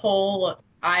 like the whole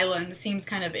island seems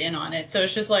kind of in on it. So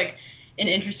it's just like an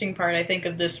interesting part, I think,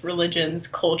 of this religion's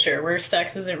culture where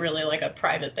sex isn't really like a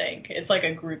private thing. It's like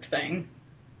a group thing.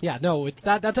 Yeah, no,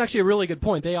 that's actually a really good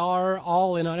point. They are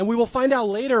all in on it, and we will find out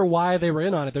later why they were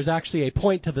in on it. There's actually a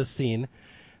point to this scene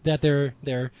that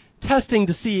they're testing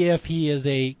to see if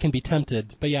he can be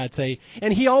tempted. But yeah,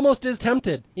 and he almost is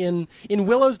tempted. In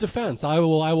Willow's defense, I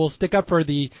will stick up for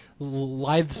the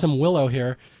lithesome Willow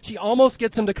here. She almost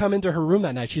gets him to come into her room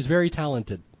that night. She's very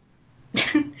talented.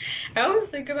 I always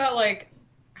think about like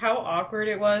how awkward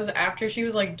it was after she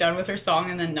was like done with her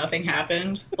song and then nothing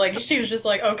happened. Like she was just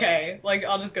like, okay, like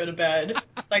I'll just go to bed.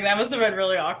 Like that must have been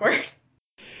really awkward.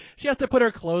 She has to put her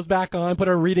clothes back on, put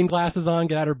her reading glasses on,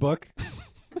 get out her book.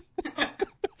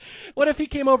 What if he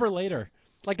came over later?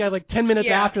 Like 10 minutes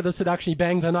Yeah. after the seduction, he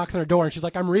bangs and knocks on her door, and she's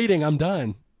like, I'm reading, I'm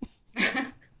done.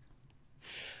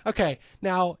 Okay,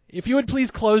 now, if you would please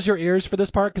close your ears for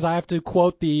this part, because I have to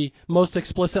quote the most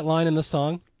explicit line in the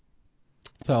song.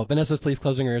 So, Vanessa's please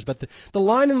closing her ears. But the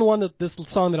line in this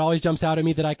song that always jumps out at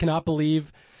me that I cannot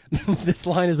believe this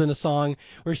line is in a song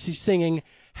where she's singing,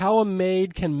 how a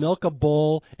maid can milk a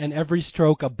bull and every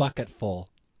stroke a bucket full.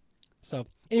 So,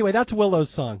 anyway, that's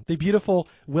Willow's song, the beautiful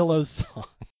Willow's song.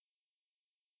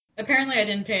 Apparently I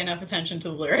didn't pay enough attention to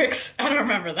the lyrics. I don't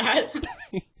remember that.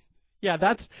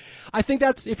 Yeah, I think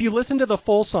that's, if you listen to the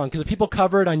full song, because people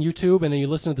cover it on YouTube and then you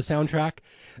listen to the soundtrack,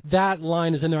 that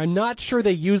line is in there. I'm not sure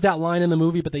they use that line in the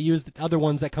movie, but they use the other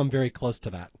ones that come very close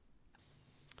to that.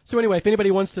 So anyway, if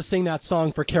anybody wants to sing that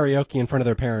song for karaoke in front of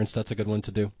their parents, that's a good one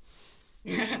to do.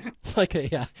 It's like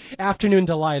a afternoon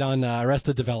delight on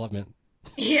Arrested Development.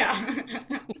 Yeah.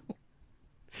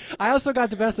 I also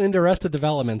got into Arrested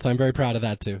Development, so I'm very proud of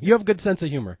that too. You have a good sense of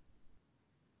humor.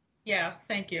 Yeah,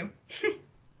 thank you.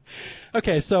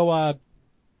 Okay, so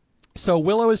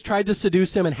Willow has tried to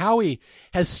seduce him, and Howie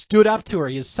has stood up to her.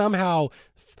 He has somehow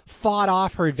fought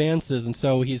off her advances, and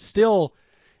so he's still,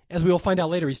 as we will find out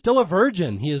later, he's still a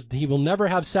virgin. He will never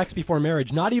have sex before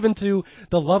marriage, not even to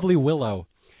the lovely Willow.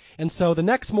 And so the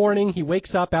next morning he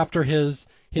wakes up after his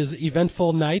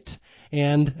eventful night,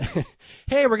 and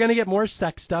hey, we're gonna get more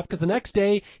sex stuff, because the next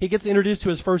day he gets introduced to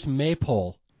his first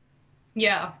maypole.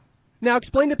 Yeah. Now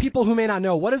explain to people who may not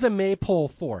know, what is a maypole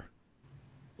for?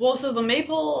 Well, so the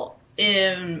maypole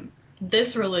in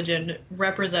this religion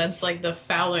represents like the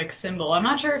phallic symbol. I'm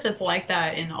not sure if it's like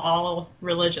that in all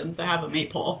religions that have a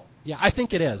maypole. Yeah, I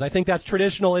think it is. I think that's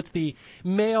traditional. It's the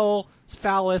male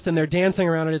phallus, and they're dancing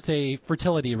around it. It's a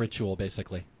fertility ritual,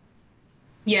 basically.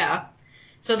 Yeah.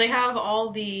 So they have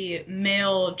all the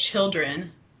male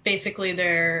children. Basically,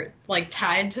 they're like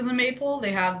tied to the maypole.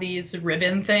 They have these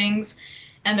ribbon things,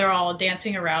 and they're all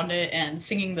dancing around it and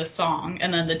singing the song,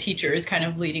 and then the teacher is kind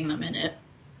of leading them in it.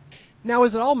 Now,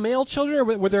 is it all male children, or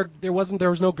were there was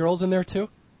no girls in there too?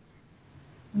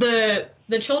 The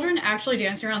children actually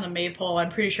dancing around the maypole,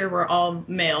 I'm pretty sure, were all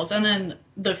males, and then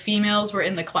the females were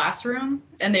in the classroom,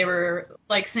 and they were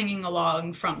like singing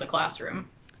along from the classroom.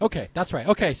 Okay, that's right.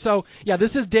 Okay, so yeah,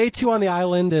 this is day 2 on the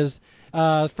island. It's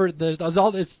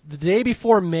the day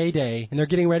before May Day, and they're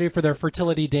getting ready for their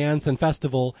fertility dance and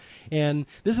festival. And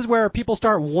this is where people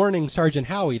start warning Sergeant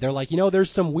Howie. They're like,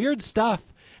 there's some weird stuff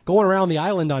going around the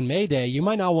island on May Day. You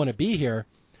might not want to be here.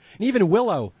 And even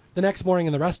Willow, the next morning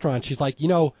in the restaurant, she's like,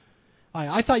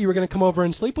 I thought you were going to come over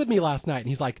and sleep with me last night. And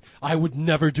he's like, I would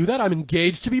never do that. I'm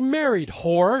engaged to be married,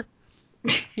 whore.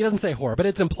 He doesn't say whore, but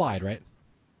it's implied, right?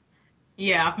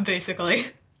 Yeah, basically.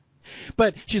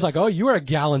 But she's like, oh, you are a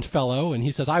gallant fellow. And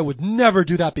he says, I would never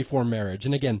do that before marriage.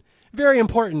 And again, very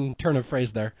important turn of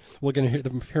phrase there. We're going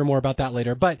to hear more about that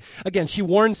later. But again, she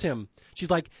warns him. She's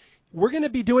like, we're going to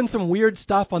be doing some weird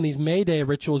stuff on these May Day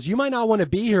rituals. You might not want to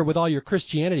be here with all your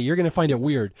Christianity. You're going to find it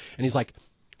weird. And he's like,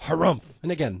 harumph.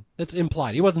 And again, it's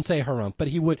implied. He wasn't say harumph, but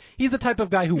he's the type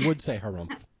of guy who would say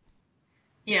harumph.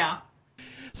 Yeah.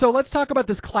 So let's talk about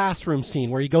this classroom scene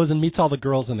where he goes and meets all the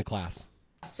girls in the class.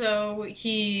 So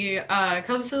he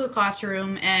comes to the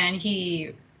classroom and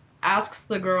he asks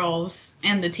the girls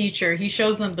and the teacher, he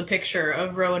shows them the picture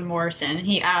of Rowan Morrison, and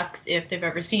he asks if they've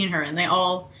ever seen her, and they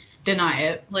all deny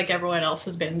it, like everyone else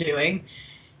has been doing.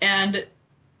 And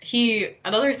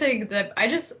another thing that I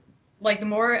just, like, the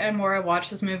more and more I watch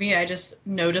this movie, I just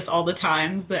notice all the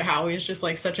times that Howie's just,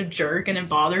 like, such a jerk, and it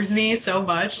bothers me so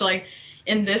much. Like,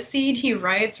 in this scene, he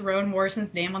writes Rowan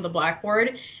Morrison's name on the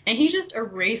blackboard, and he just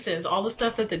erases all the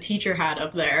stuff that the teacher had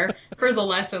up there for the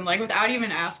lesson, like, without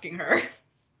even asking her.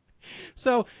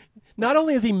 So, not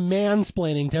only is he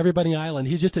mansplaining to everybody on the island,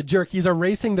 he's just a jerk. He's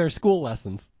erasing their school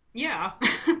lessons. Yeah.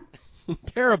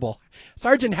 Terrible.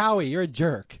 Sergeant Howie, you're a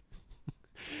jerk.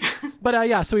 But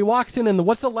yeah, so he walks in, and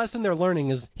what's the lesson they're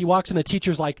learning is he walks in, the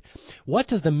teacher's like, what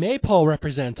does the maypole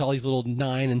represent to all these little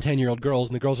 9 and 10-year-old girls?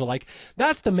 And the girls are like,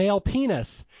 that's the male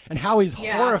penis. And Howie's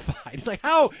horrified. He's like,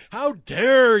 how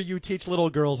dare you teach little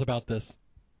girls about this?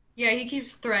 Yeah, he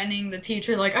keeps threatening the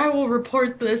teacher, like, I will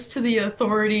report this to the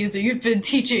authorities, that you've been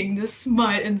teaching this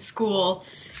smut in school.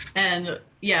 And,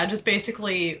 yeah, just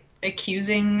basically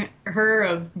accusing her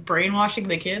of brainwashing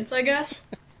the kids, I guess.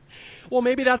 Well,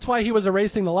 maybe that's why he was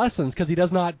erasing the lessons, because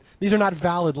these are not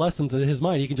valid lessons in his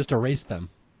mind. He can just erase them.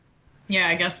 Yeah,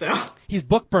 I guess so. He's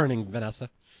book burning, Vanessa.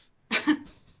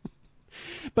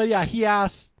 But yeah, he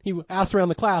asks around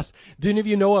the class, do any of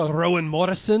you know a Rowan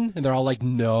Morrison? And they're all like,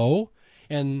 no.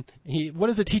 And what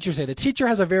does the teacher say? The teacher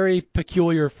has a very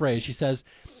peculiar phrase. She says,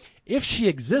 if she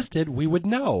existed, we would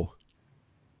know.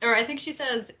 Or I think she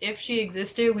says, if she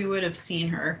existed, we would have seen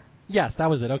her. Yes, that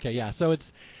was it. Okay, yeah. So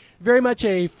it's very much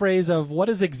a phrase of what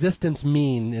does existence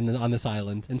mean on this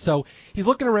island. And so he's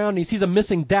looking around and he sees a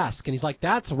missing desk, and he's like,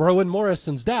 that's Rowan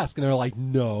Morrison's desk. And they're like,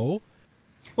 no.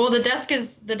 Well, the desk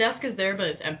is there, but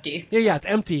it's empty. Yeah, it's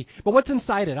empty. But what's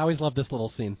inside it? I always love this little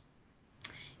scene.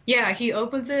 Yeah, he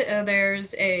opens it and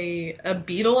there's a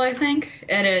beetle, I think,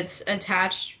 and it's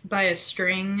attached by a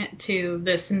string to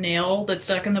this nail that's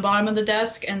stuck in the bottom of the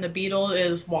desk, and the beetle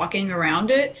is walking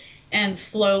around it. and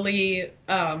slowly,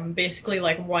 basically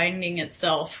like winding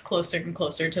itself closer and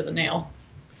closer to the nail.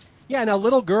 Yeah, now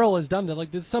little girl has done that.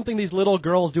 Like, it's something these little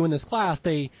girls do in this class.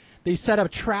 They set up a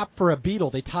trap for a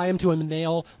beetle. They tie him to a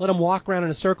nail, let him walk around in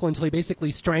a circle until he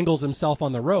basically strangles himself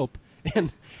on the rope.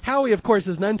 And Howie, of course,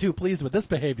 is none too pleased with this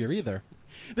behavior either.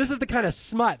 This is the kind of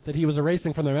smut that he was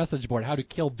erasing from the message board, how to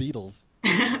kill beetles.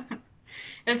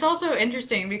 It's also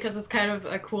interesting because it's kind of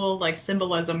a cool like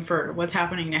symbolism for what's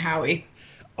happening to Howie.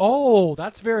 Oh,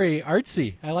 that's very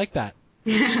artsy. I like that.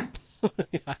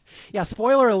 Yeah,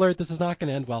 spoiler alert, this is not going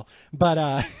to end well.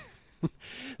 But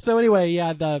so anyway,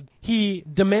 yeah, he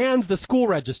demands the school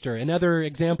register. Another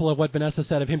example of what Vanessa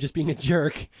said of him just being a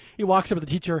jerk. He walks up to the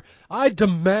teacher, I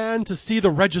demand to see the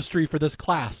registry for this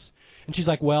class. And she's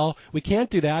like, well, we can't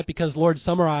do that because Lord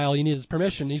Summerisle, you need his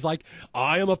permission. And he's like,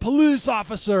 I am a police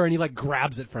officer. And he like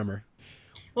grabs it from her.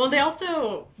 Well, they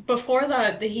also, before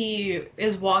that, he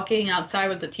is walking outside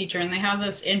with the teacher, and they have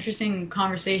this interesting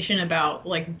conversation about,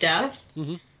 like, death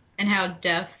Mm-hmm. and how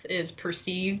death is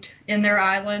perceived in their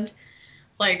island.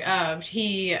 Like,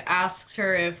 he asks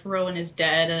her if Rowan is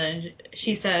dead, and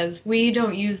she says, we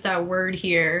don't use that word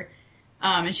here.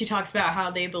 And she talks about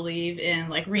how they believe in,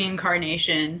 like,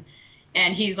 reincarnation,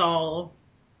 and he's all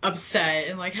upset,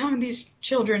 and, like, haven't these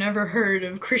children ever heard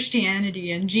of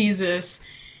Christianity and Jesus?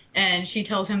 And she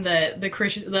tells him that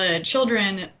the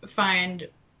children find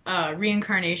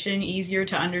reincarnation easier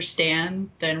to understand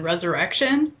than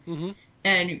resurrection. Mm-hmm.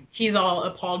 And he's all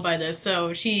appalled by this.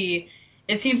 So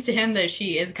it seems to him that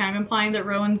she is kind of implying that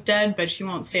Rowan's dead, but she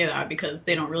won't say that because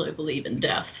they don't really believe in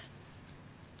death.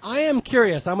 I am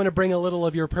curious. I'm going to bring a little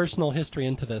of your personal history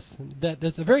into this.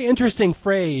 That's a very interesting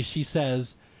phrase, she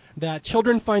says, that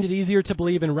children find it easier to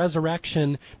believe in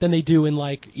resurrection than they do in,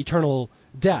 like, eternal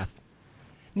death.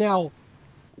 Now,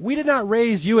 we did not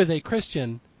raise you as a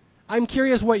Christian. I'm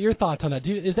curious what your thoughts on that.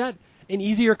 Is that an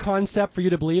easier concept for you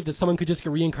to believe that someone could just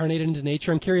get reincarnated into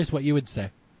nature? I'm curious what you would say.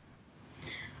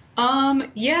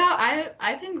 Yeah,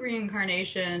 I think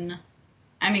reincarnation,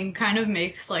 I mean, kind of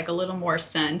makes like a little more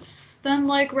sense than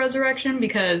like resurrection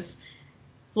because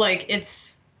like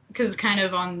it's kind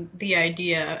of on the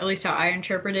idea, at least how I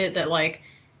interpret it, that like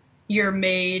you're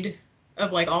made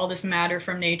of like all this matter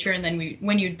from nature, and then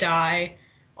when you die,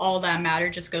 all that matter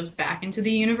just goes back into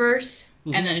the universe,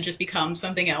 Mm-hmm. and then it just becomes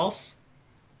something else.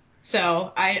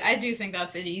 So I do think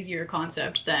that's an easier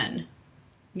concept than,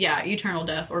 yeah, eternal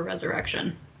death or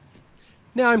resurrection.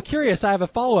 Now, I'm curious. I have a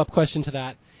follow-up question to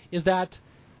that. Is that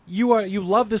you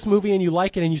love this movie and you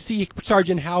like it, and you see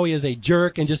Sergeant Howie as a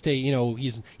jerk and just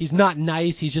he's not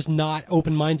nice. He's just not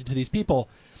open-minded to these people.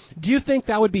 Do you think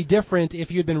that would be different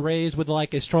if you'd been raised with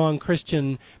like a strong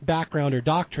Christian background or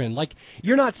doctrine? Like,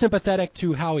 you're not sympathetic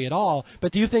to Howie at all,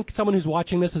 but do you think someone who's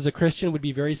watching this as a Christian would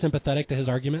be very sympathetic to his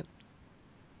argument?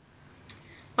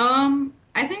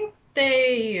 I think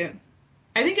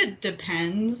it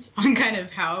depends on kind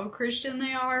of how Christian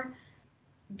they are,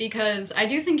 because I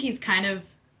do think he's kind of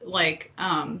like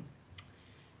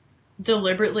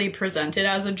deliberately presented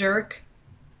as a jerk.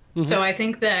 Mm-hmm. So I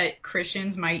think that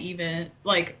Christians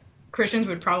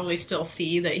would probably still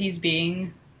see that he's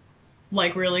being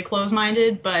like really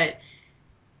close-minded, but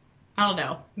I don't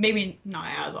know, maybe not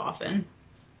as often.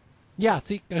 Yeah,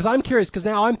 see, because I'm curious, because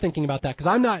now I'm thinking about that,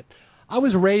 because I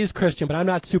was raised Christian, but I'm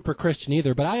not super Christian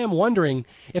either. But I am wondering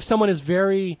if someone is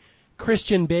very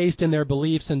Christian-based in their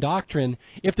beliefs and doctrine,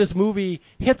 if this movie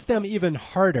hits them even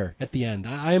harder at the end.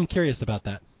 I am curious about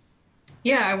that.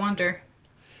 Yeah, I wonder.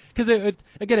 Because,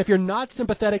 again, if you're not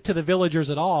sympathetic to the villagers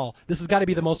at all, this has got to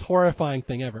be the most horrifying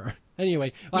thing ever.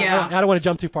 Anyway, Yeah. I don't want to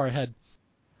jump too far ahead.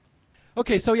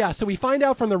 Okay, so we find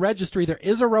out from the registry there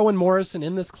is a Rowan Morrison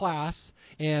in this class,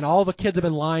 and all the kids have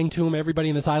been lying to him. Everybody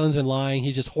in this island's been lying.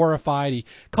 He's just horrified. He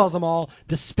calls them all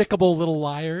despicable little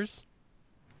liars.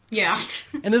 Yeah.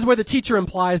 And this is where the teacher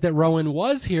implies that Rowan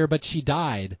was here, but she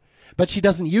died. But she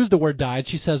doesn't use the word died.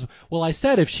 She says, well, I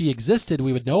said if she existed,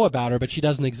 we would know about her, but she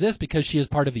doesn't exist because she is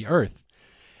part of the earth.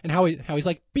 And how he's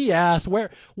like, BS,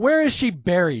 where is she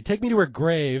buried? Take me to her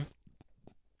grave.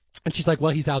 And she's like,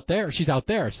 well, he's out there. She's out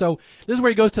there. So this is where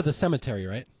he goes to the cemetery,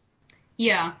 right?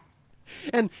 Yeah.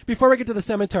 And before we get to the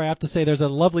cemetery, I have to say there's a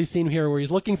lovely scene here where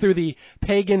he's looking through the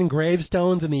pagan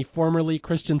gravestones in the formerly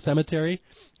Christian cemetery.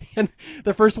 And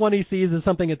the first one he sees is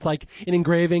something, it's like an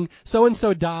engraving.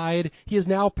 So-and-so died. He is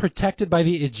now protected by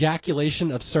the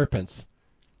ejaculation of serpents.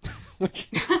 Which,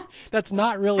 that's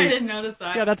not really... I didn't notice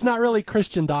that. Yeah, that's not really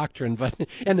Christian doctrine.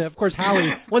 And of course,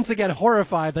 Howie, once again,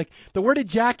 horrified. Like, the word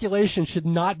ejaculation should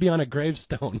not be on a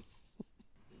gravestone.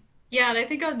 Yeah, and I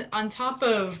think on top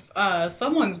of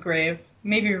someone's grave,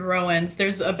 maybe Rowan's,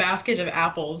 there's a basket of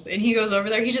apples, and he goes over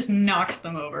there, he just knocks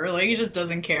them over. Like, he just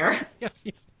doesn't care. Yeah,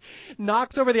 he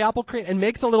knocks over the apple crate and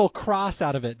makes a little cross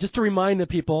out of it, just to remind the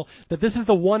people that this is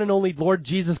the one and only Lord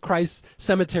Jesus Christ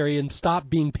cemetery and stop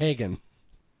being pagan.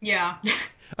 Yeah.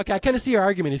 Okay, I kind of see your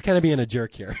argument. He's kind of being a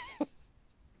jerk here.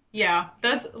 Yeah,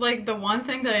 that's like the one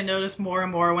thing that I notice more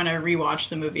and more when I rewatch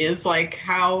the movie is like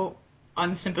how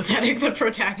unsympathetic the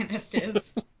protagonist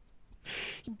is.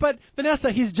 But,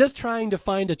 Vanessa, he's just trying to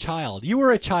find a child. You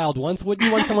were a child once. Wouldn't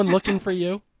you want someone looking for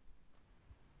you?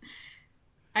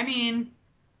 I mean,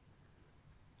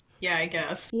 yeah, I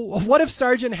guess. What if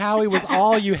Sergeant Howie was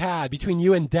all you had between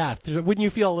you and death? Wouldn't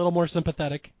you feel a little more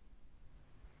sympathetic?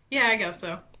 Yeah, I guess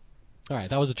so. All right,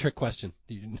 that was a trick question.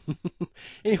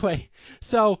 Anyway,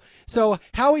 so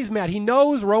Howie's mad. He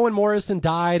knows Rowan Morrison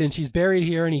died and she's buried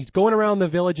here, and he's going around the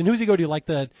village. And who's he go to? Like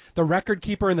the record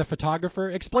keeper and the photographer?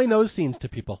 Explain those scenes to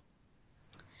people.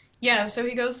 Yeah, so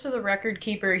he goes to the record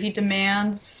keeper. He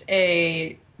demands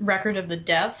a record of the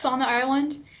deaths on the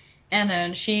island, and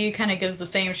then she kind of gives the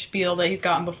same spiel that he's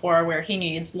gotten before, where he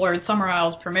needs Lord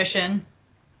Summerisle's permission.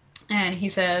 And he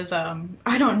says,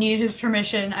 I don't need his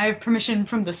permission. I have permission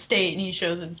from the state. And he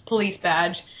shows his police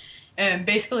badge and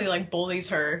basically like bullies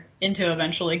her into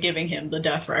eventually giving him the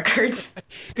death records.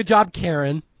 Good job,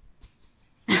 Karen.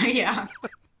 Yeah.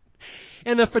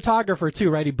 And the photographer too,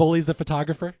 right? He bullies the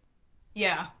photographer.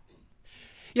 Yeah.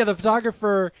 Yeah, the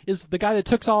photographer is the guy that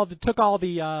took all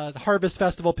the Harvest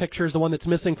Festival pictures, the one that's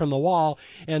missing from the wall,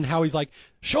 and how he's like,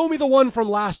 show me the one from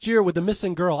last year with the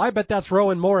missing girl. I bet that's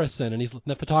Rowan Morrison. And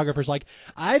the photographer's like,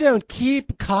 I don't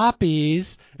keep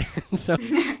copies. So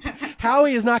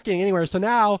Howie is not getting anywhere. So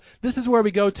now this is where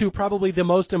we go to probably the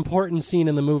most important scene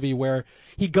in the movie, where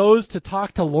he goes to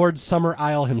talk to Lord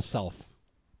Summerisle himself.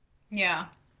 Yeah.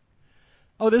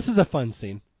 Oh, this is a fun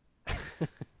scene.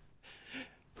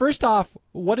 First off,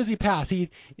 what does he pass?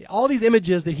 All these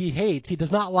images that he hates, he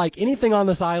does not like anything on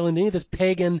this island, any of this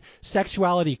pagan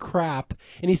sexuality crap,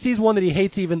 and he sees one that he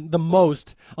hates even the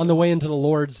most on the way into the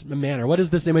Lord's manor. What is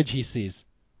this image he sees?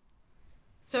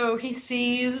 So he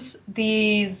sees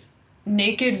these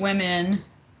naked women.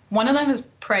 One of them is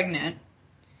pregnant,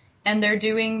 and they're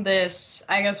doing this,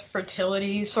 I guess,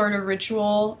 fertility sort of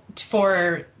ritual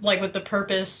for, like, with the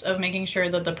purpose of making sure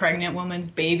that the pregnant woman's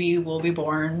baby will be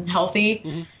born healthy.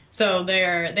 Mm-hmm. So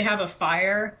they have a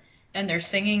fire, and they're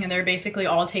singing, and they're basically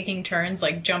all taking turns,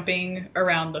 like, jumping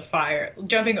over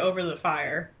the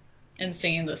fire and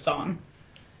singing the song.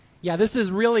 Yeah, this is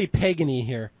really pagan-y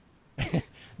here.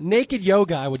 Naked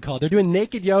yoga, I would call it. They're doing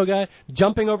naked yoga,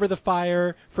 jumping over the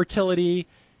fire, fertility.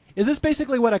 Is this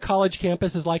basically what a college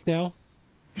campus is like now?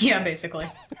 Yeah,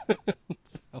 basically.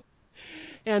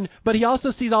 But he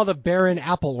also sees all the barren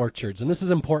apple orchards, and this is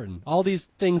important. All these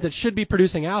things that should be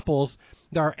producing apples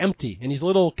that are empty, and he's a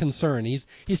little concerned. He's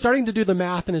starting to do the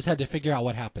math in his head to figure out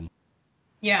what happened.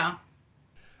 Yeah.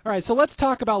 All right, so let's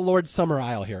talk about Lord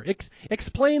Summerisle here.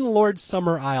 Explain Lord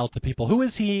Summerisle to people. Who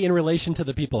is he in relation to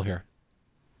the people here?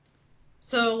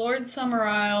 So Lord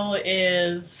Summerisle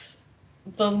is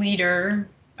the leader,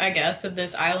 I guess, of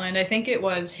this island. I think it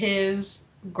was his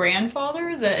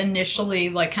grandfather that initially,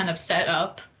 like, kind of set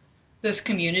up this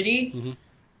community. Mm-hmm.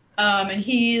 And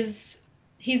he's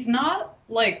not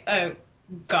like a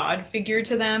god figure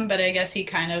to them, but I guess he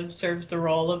kind of serves the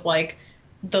role of like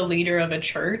the leader of a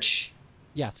church.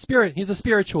 Yeah, he's a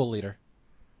spiritual leader.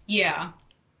 Yeah.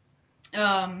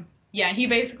 Yeah, he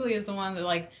basically is the one that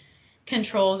like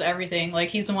controls everything. Like,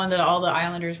 he's the one that all the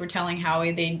islanders were telling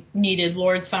Howie they needed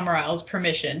Lord Summerisle's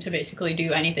permission to basically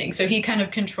do anything. So he kind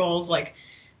of controls like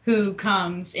who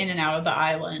comes in and out of the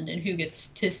island and who gets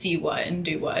to see what and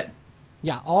do what.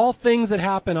 Yeah, all things that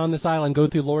happen on this island go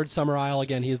through Lord Summerisle.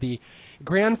 Again, he is the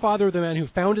grandfather of the man who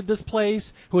founded this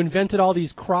place, who invented all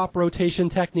these crop rotation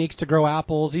techniques to grow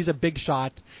apples. He's a big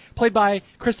shot. Played by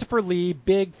Christopher Lee,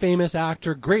 big famous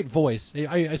actor, great voice.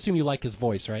 I assume you like his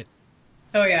voice, right?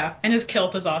 Oh yeah, and his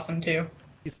kilt is awesome too.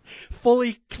 He's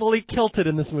fully kilted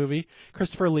in this movie,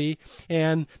 Christopher Lee.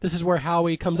 And this is where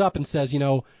Howie comes up and says,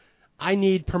 I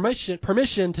need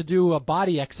permission to do a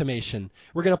body exhumation.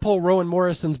 We're going to pull Rowan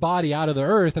Morrison's body out of the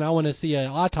earth, and I want to see an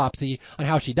autopsy on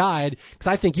how she died, because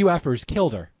I think you effers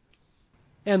killed her.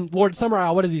 And Lord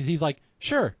Summerisle, what is he? He's like,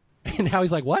 sure. And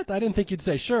Howie's like, what? I didn't think you'd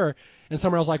say sure. And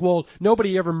Summerisle's like, well,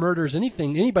 nobody ever murders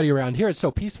anybody around here. It's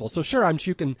so peaceful. So sure, I'm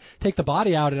sure you can take the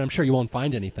body out, and I'm sure you won't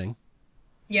find anything.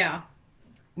 Yeah.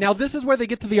 Now, this is where they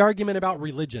get to the argument about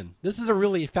religion. This is a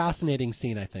really fascinating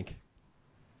scene, I think.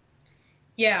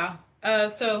 Yeah.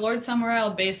 So Lord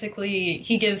Summerisle basically,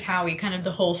 he gives Howie kind of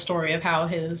the whole story of how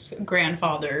his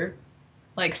grandfather,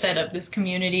 like, set up this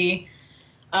community.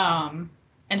 And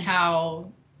and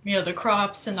how, the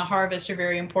crops and the harvest are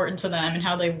very important to them, and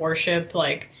how they worship,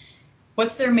 like,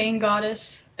 what's their main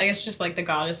goddess? I guess just like the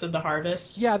goddess of the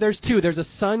harvest. Yeah, there's two. There's a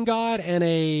sun god and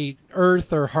a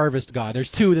earth or harvest god. There's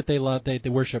two that they love. They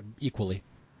worship equally.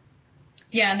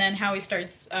 Yeah, and then how he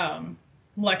starts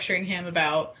lecturing him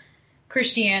about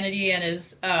Christianity and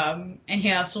he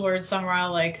asks Lord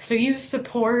Summerisle, like, so you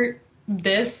support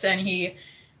this? And he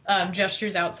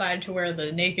gestures outside to where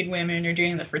the naked women are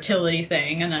doing the fertility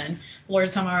thing, and then Lord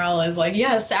Summerisle is like,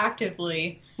 yes,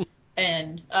 actively,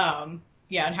 and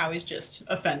and how he's just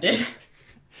offended.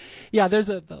 Yeah,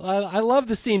 I love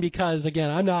the scene because, again,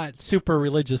 I'm not super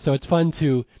religious, so it's fun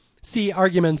to see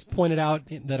arguments pointed out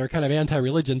that are kind of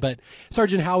anti-religion, but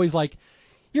Sergeant Howie's like,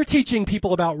 you're teaching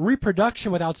people about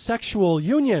reproduction without sexual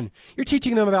union. You're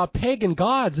teaching them about pagan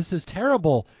gods. This is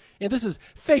terrible. And this is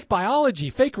fake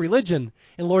biology, fake religion.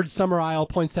 And Lord Summerisle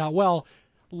points out, well,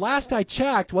 last I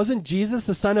checked, wasn't Jesus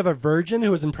the son of a virgin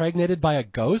who was impregnated by a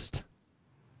ghost?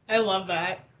 I love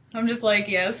that. I'm just like,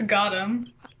 yes, got him.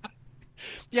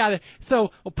 Yeah,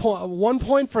 so 1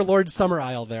 point for Lord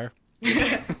Summerisle there.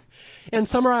 And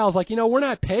Summerisle's like, we're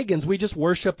not pagans. We just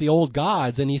worship the old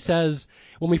gods. And he says,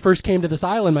 when we first came to this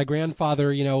island, my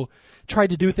grandfather, tried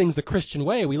to do things the Christian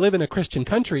way. We live in a Christian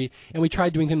country, and we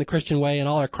tried doing things the Christian way, and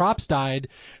all our crops died.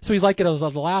 So he's like, it was the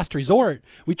last resort.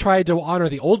 We tried to honor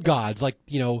the old gods, like,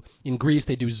 in Greece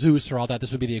they do Zeus or all that.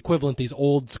 This would be the equivalent, these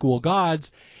old school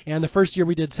gods. And the first year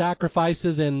we did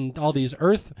sacrifices and all these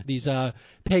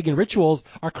pagan rituals,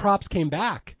 our crops came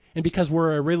back. And because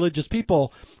we're a religious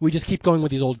people, we just keep going with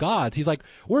these old gods. He's like,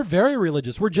 we're very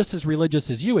religious. We're just as religious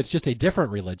as you. It's just a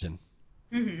different religion.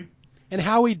 Mm-hmm. And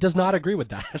Howie does not agree with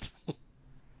that.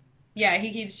 Yeah,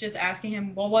 he keeps just asking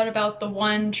him, well, what about the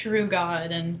one true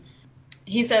God? And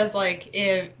he says,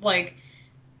 if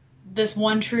this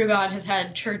one true God has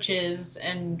had churches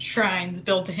and shrines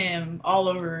built to him all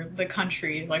over the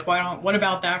country, like, what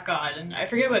about that God? And I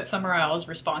forget what Summerisle's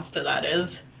response to that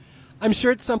is. I'm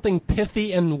sure it's something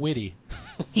pithy and witty.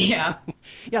 Yeah.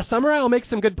 Yeah, Summerisle makes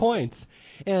some good points.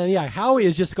 And yeah, Howie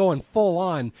is just going full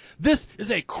on. This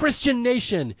is a Christian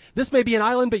nation. This may be an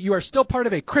island, but you are still part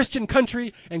of a Christian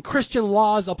country, and Christian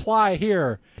laws apply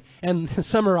here. And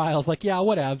Summerisle's like, yeah,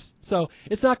 whatevs. So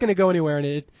it's not going to go anywhere.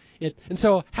 And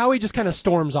so Howie just kind of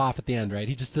storms off at the end, right?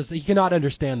 He cannot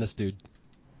understand this dude.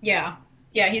 Yeah.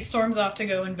 Yeah, he storms off to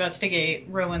go investigate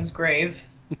Rowan's grave.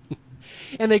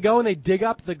 And they go and they dig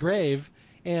up the grave.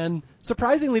 And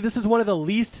surprisingly, this is one of the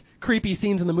least creepy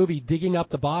scenes in the movie, digging up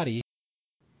the body.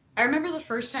 I remember the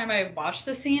first time I watched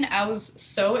the scene, I was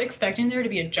so expecting there to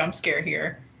be a jump scare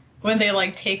here when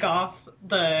they take off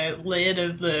the lid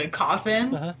of the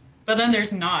coffin. Uh-huh. But then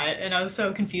there's not, and I was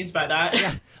so confused by that.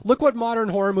 Yeah. Look what modern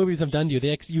horror movies have done to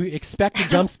you. You expect a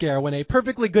jump scare when a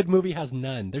perfectly good movie has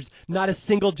none. There's not a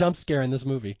single jump scare in this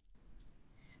movie.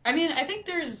 I mean, I think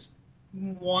there's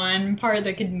one part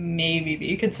that could maybe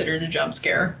be considered a jump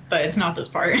scare, but it's not this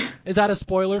part. Is that a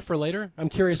spoiler for later? I'm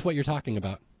curious what you're talking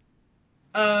about.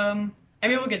 I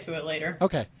mean, we'll get to it later.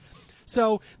 Okay.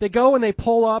 So they go and they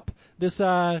pull up this,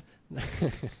 they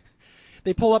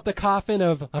pull up the coffin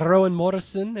of Rowan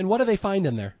Morrison, and what do they find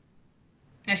in there?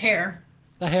 A hair.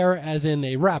 The hair as in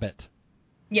a rabbit.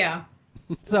 Yeah.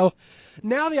 So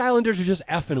now the Islanders are just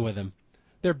effing with him.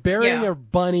 They're burying their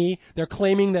bunny. They're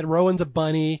claiming that Rowan's a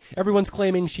bunny. Everyone's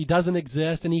claiming she doesn't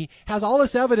exist. And he has all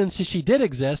this evidence that she did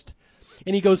exist.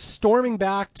 And he goes storming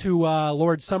back to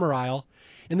Lord Summerisle.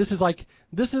 And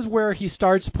this is where he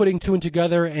starts putting two and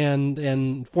together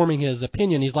and forming his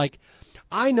opinion. He's like,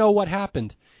 I know what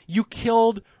happened. You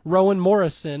killed Rowan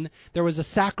Morrison. There was a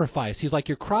sacrifice. He's like,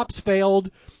 your crops failed.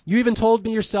 You even told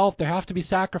me yourself there have to be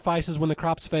sacrifices when the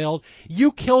crops failed.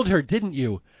 You killed her, didn't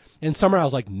you? And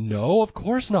Summerisle's like, no, of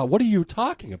course not. What are you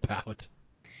talking about?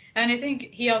 And I think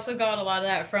he also got a lot of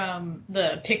that from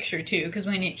the picture, too, because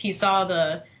when he saw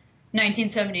the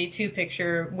 1972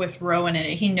 picture with Rowan in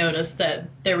it, he noticed that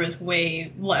there was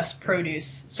way less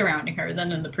produce surrounding her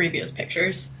than in the previous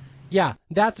pictures. Yeah,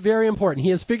 that's very important.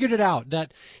 He has figured it out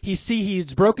that he's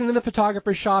broken into the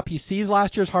photographer's shop. He sees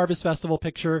last year's Harvest Festival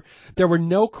picture. There were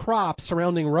no crops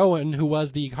surrounding Rowan, who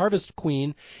was the harvest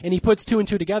queen, and he puts two and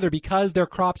two together because their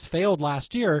crops failed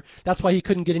last year. That's why he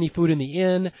couldn't get any food in the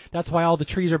inn. That's why all the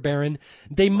trees are barren.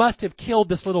 They must have killed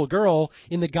this little girl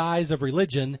in the guise of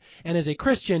religion, and as a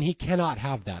Christian, he cannot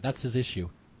have that. That's his issue.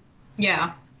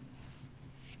 Yeah.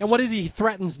 And what is he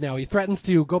threatens now? He threatens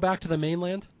to go back to the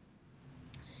mainland?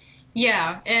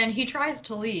 Yeah, and he tries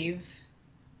to leave,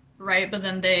 right? But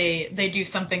then they do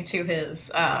something to his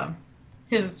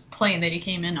his plane that he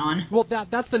came in on. Well,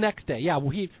 that's the next day. Yeah,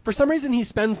 well, for some reason he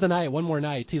spends the night, one more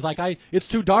night. He's like, it's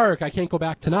too dark, I can't go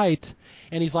back tonight.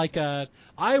 And he's like,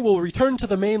 I will return to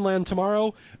the mainland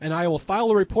tomorrow, and I will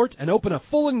file a report and open a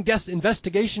full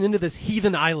investigation into this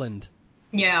heathen island.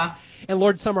 Yeah. And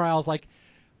Lord Summerisle's like,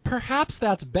 perhaps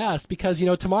that's best because,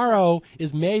 tomorrow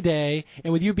is May Day,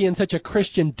 and with you being such a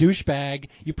Christian douchebag,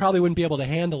 you probably wouldn't be able to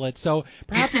handle it. So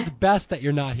perhaps it's best that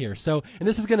you're not here. So, and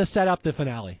this is going to set up the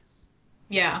finale.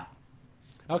 Yeah.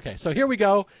 Okay, so here we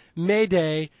go. May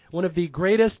Day, one of the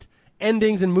greatest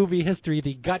endings in movie history,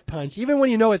 the gut punch. Even when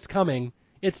you know it's coming,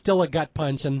 it's still a gut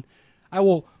punch, and I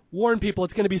will warn people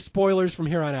it's going to be spoilers from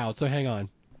here on out, so hang on.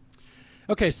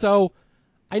 Okay, so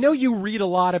I know you read a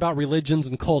lot about religions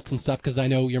and cults and stuff because I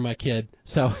know you're my kid.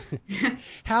 So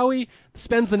Howie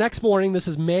spends the next morning, this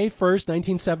is May 1st,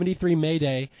 1973, May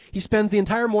Day. He spends the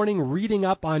entire morning reading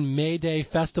up on May Day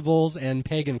festivals and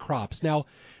pagan crops. Now,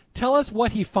 tell us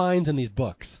what he finds in these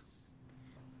books.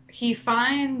 He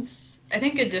finds, I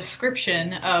think, a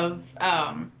description of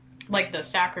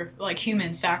the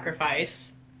human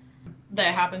sacrifice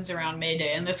that happens around May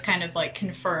Day, and this kind of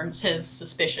confirms his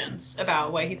suspicions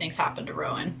about what he thinks happened to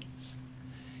Rowan.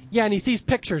 Yeah, and he sees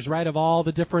pictures, right, of all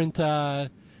the different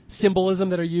symbolism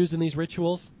that are used in these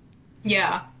rituals.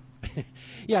 Yeah.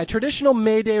 Yeah, a traditional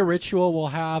May Day ritual will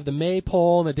have the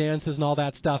maypole and the dances and all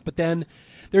that stuff, but then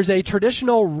there's a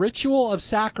traditional ritual of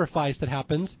sacrifice that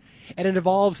happens, and it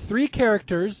involves 3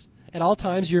 characters at all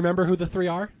times. Do you remember who the 3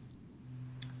 are?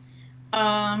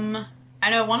 I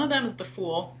know one of them is the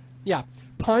Fool. Yeah.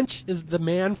 Punch is the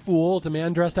man fool. It's a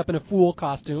man dressed up in a fool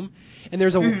costume. And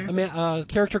there's a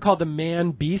character called the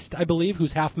man beast, I believe,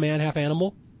 who's half man, half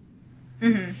animal.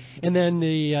 Mm-hmm. And then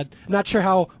I'm not sure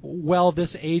how well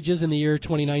this ages in the year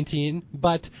 2019,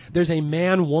 but there's a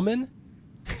man woman.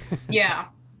 Yeah.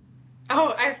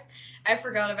 Oh, I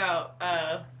forgot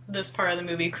about this part of the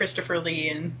movie, Christopher Lee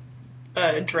in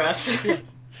dress.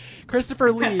 Yes.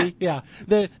 Christopher Lee, yeah.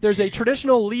 There's a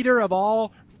traditional leader of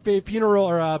all funeral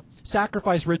or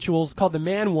sacrifice rituals called the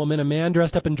man woman, a man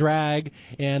dressed up in drag,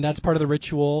 and that's part of the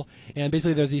ritual. And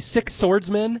basically there's these 6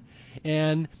 swordsmen,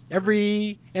 and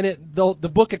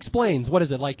the book explains, what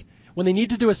is it, like when they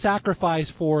need to do a sacrifice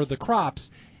for the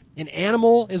crops, an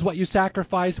animal is what you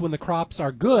sacrifice when the crops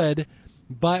are good,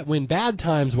 but when bad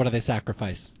times, what do they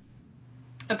sacrifice?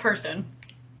 A person.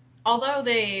 Although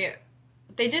they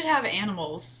did have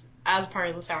animals as part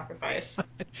of the sacrifice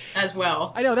as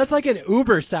well. I know, that's like an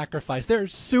uber sacrifice. They're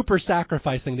super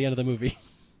sacrificing the end of the movie.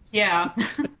 Yeah.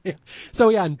 Yeah. So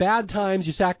yeah, in bad times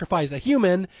you sacrifice a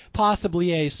human,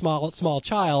 possibly a small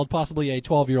child, possibly a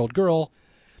 12-year-old girl.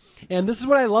 And this is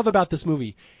what I love about this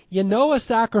movie. You know a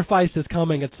sacrifice is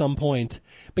coming at some point,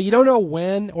 but you don't know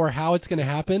when or how it's going to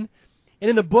happen. And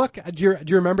in the book, do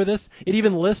you remember this? It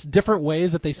even lists different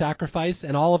ways that they sacrifice,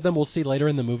 and all of them we'll see later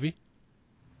in the movie.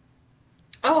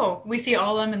 Oh, we see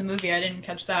all of them in the movie. I didn't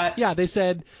catch that. Yeah, they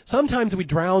said sometimes we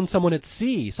drown someone at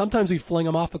sea. Sometimes we fling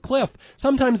them off a cliff.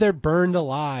 Sometimes they're burned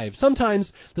alive.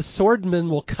 Sometimes the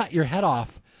swordman will cut your head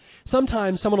off.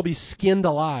 Sometimes someone will be skinned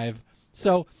alive.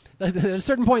 So at a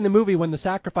certain point in the movie when the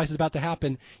sacrifice is about to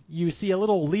happen, you see a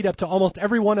little lead up to almost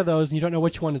every one of those, and you don't know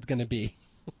which one it's going to be.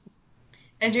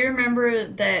 And do you remember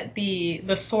that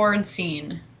the sword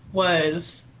scene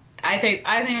was... I think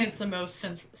it's the most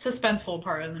suspenseful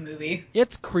part of the movie.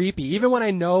 It's creepy. Even when I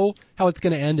know how it's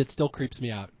going to end, it still creeps me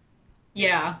out.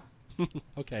 Yeah.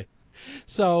 Okay.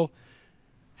 So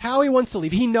Howie wants to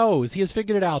leave. He knows. He has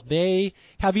figured it out. They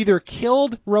have either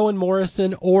killed Rowan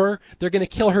Morrison or they're going to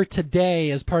kill her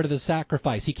today as part of the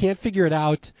sacrifice. He can't figure it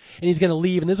out, and he's going to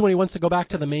leave. And this is when he wants to go back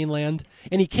to the mainland,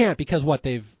 and he can't because what?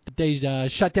 They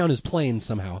shut down his plane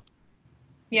somehow.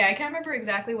 Yeah, I can't remember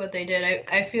exactly what they did.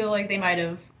 I feel like they might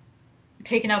have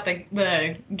taken out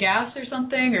the gas or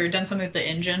something, or done something with the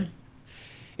engine.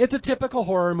 It's a typical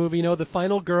horror movie. The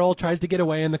final girl tries to get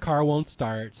away and the car won't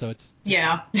start, so it's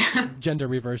Yeah. gender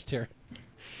reversed here.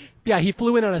 Yeah, he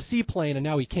flew in on a seaplane and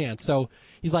now he can't. So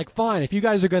he's like, fine, if you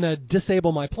guys are going to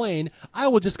disable my plane, I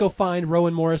will just go find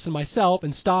Rowan Morrison myself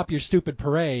and stop your stupid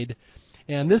parade.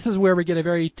 And this is where we get a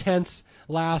very tense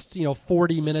last,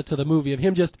 40 minutes of the movie of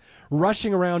him just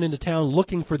rushing around into town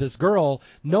looking for this girl,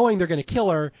 knowing they're going to kill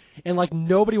her, and like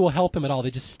nobody will help him at all.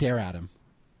 They just stare at him.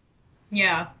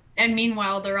 Yeah. And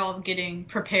meanwhile, they're all getting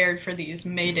prepared for these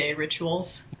May Day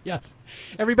rituals. Yes.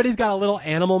 Everybody's got a little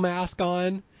animal mask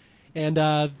on, and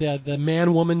the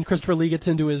man-woman, Christopher Lee gets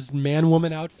into his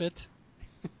man-woman outfit.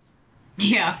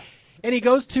 Yeah. And he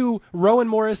goes to Rowan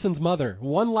Morrison's mother.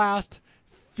 One last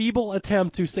feeble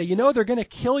attempt to say, they're going to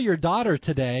kill your daughter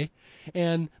today.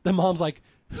 And the mom's like,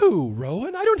 who,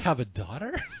 Rowan? I don't have a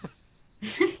daughter.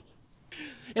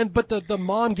 But the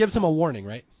mom gives him a warning,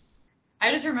 right?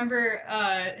 I just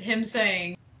remember him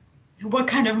saying, "What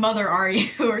kind of mother are you?"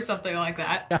 or something like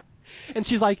that. Yeah. And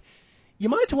she's like, you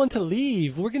might want to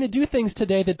leave. We're going to do things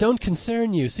today that don't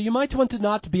concern you, so you might want to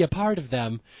not be a part of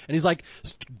them. And he's like,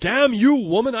 damn you,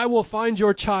 woman, I will find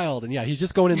your child. And yeah, he's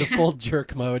just going into full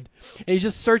jerk mode. And he's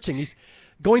just searching. He's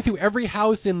going through every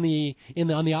house on the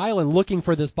island looking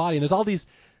for this body. And there's all these.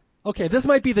 Okay, this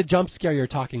might be the jump scare you're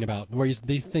talking about, where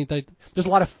these think that there's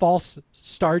a lot of false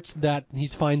starts that he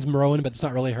finds Rowan, but it's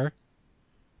not really her.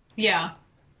 Yeah.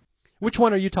 Which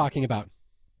one are you talking about?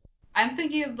 I'm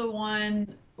thinking of the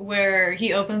one where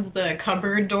he opens the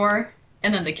cupboard door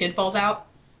and then the kid falls out.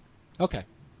 Okay.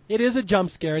 It is a jump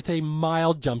scare. It's a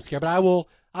mild jump scare, but I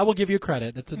will give you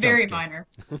credit. It's a jump Very scare. minor.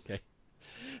 Okay.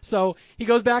 So he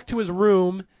goes back to his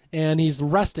room and he's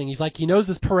resting. He's like, he knows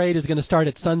this parade is going to start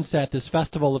at sunset, this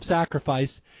festival of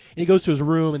sacrifice. And he goes to his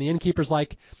room and the innkeeper's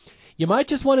like, you might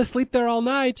just want to sleep there all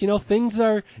night. You know, things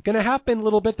are going to happen a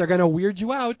little bit. They're going to weird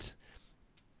you out.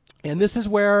 And this is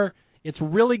where it's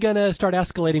really going to start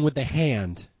escalating with the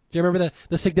hand. Do you remember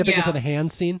the significance of the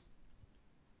hand scene?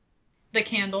 The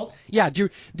candle. Yeah.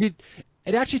 It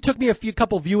actually took me a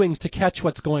couple viewings to catch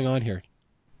what's going on here.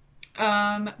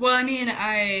 Well, I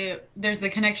mean, there's the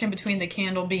connection between the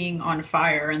candle being on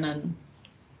fire and then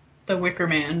the Wicker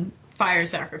Man fire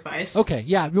sacrifice. Okay,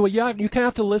 yeah. Well, you kind of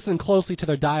have to listen closely to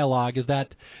their dialogue. Is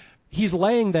that he's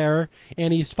laying there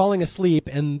and he's falling asleep,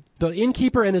 and the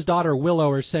innkeeper and his daughter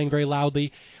Willow are saying very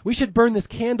loudly, "We should burn this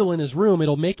candle in his room.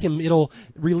 It'll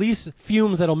release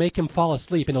fumes that'll make him fall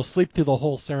asleep, and he'll sleep through the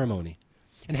whole ceremony."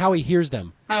 And how he hears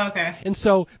them. Oh, okay. And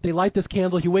so they light this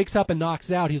candle. He wakes up and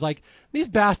knocks out. He's like, these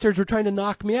bastards were trying to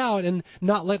knock me out and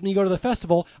not let me go to the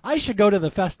festival. I should go to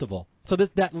the festival. So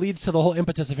that leads to the whole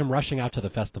impetus of him rushing out to the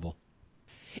festival.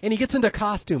 And he gets into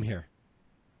costume here.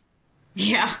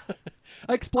 Yeah.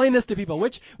 Explain this to people.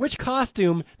 Which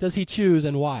costume does he choose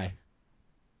and why?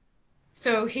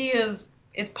 So it's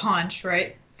Punch,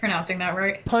 right? Pronouncing that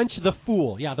right? Punch the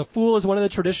Fool. Yeah, the Fool is one of the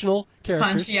traditional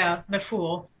characters. Punch, yeah, the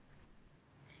Fool.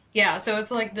 Yeah, so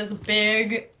it's like this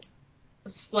big,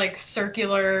 like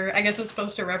circular, I guess it's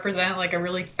supposed to represent like a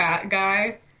really fat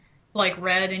guy, like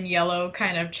red and yellow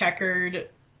kind of checkered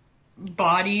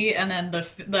body, and then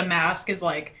the mask is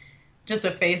like just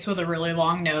a face with a really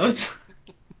long nose.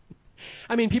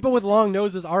 I mean, people with long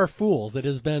noses are fools. It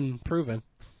has been proven.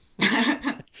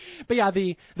 But yeah,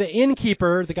 the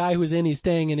innkeeper, the guy who's he's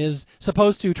staying in, is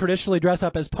supposed to traditionally dress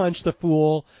up as Punch the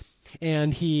Fool,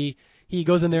 and he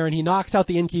goes in there and he knocks out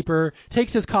the innkeeper,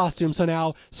 takes his costume. So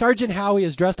now Sergeant Howie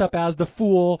is dressed up as the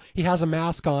Fool. He has a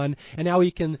mask on, and now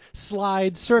he can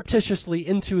slide surreptitiously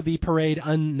into the parade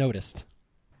unnoticed.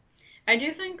 I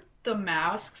do think the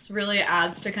masks really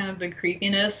adds to kind of the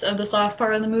creepiness of this last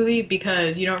part of the movie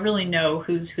because you don't really know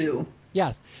who's who.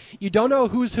 Yes. You don't know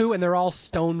who's who, and they're all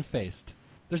stone-faced.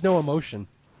 There's no emotion.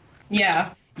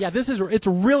 Yeah. Yeah, it's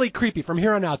really creepy from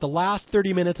here on out. The last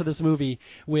 30 minutes of this movie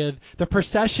with the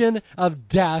procession of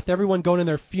death, everyone going in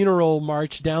their funeral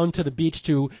march down to the beach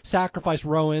to sacrifice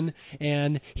Rowan,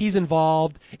 and he's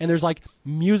involved, and there's like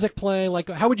music playing. Like,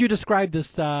 how would you describe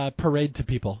this parade to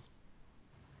people?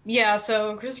 Yeah,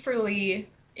 so Christopher Lee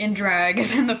in drag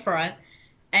is in the front,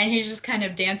 and he's just kind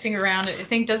of dancing around. I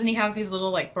think, doesn't he have these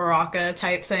little like maraca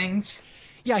type things?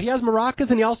 Yeah, he has maracas,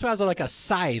 and he also has like a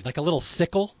scythe, like a little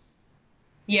sickle.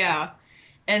 Yeah.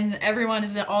 And everyone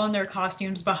is all in their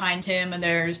costumes behind him, and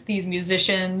there's these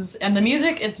musicians, and the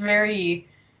music, it's very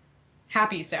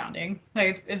happy sounding.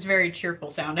 Like, it's very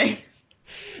cheerful sounding.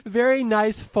 Very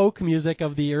nice folk music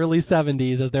of the early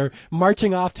 70s as they're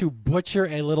marching off to butcher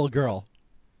a little girl.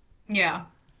 Yeah.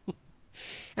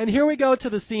 And here we go to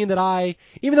the scene that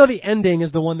even though the ending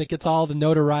is the one that gets all the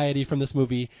notoriety from this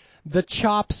movie, the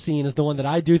chop scene is the one that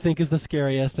I do think is the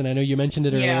scariest, and I know you mentioned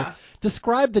it earlier. Yeah.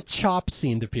 Describe the chop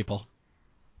scene to people.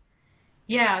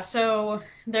 Yeah, so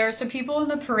there are some people in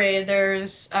the parade.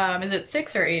 There's, is it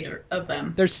 6 or 8 of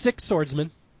them? There's 6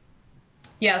 swordsmen.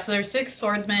 Yeah, so there's 6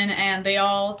 swordsmen, and they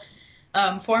all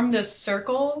form this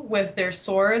circle with their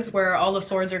swords, where all the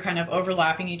swords are kind of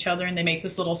overlapping each other, and they make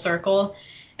this little circle.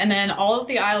 And then all of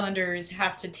the islanders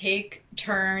have to take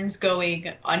turns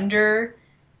going under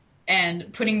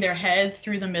and putting their head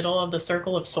through the middle of the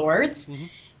circle of swords. Mm-hmm.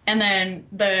 And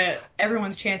then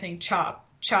everyone's chanting chop,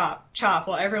 chop, chop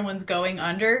while everyone's going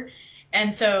under.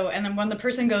 And then when the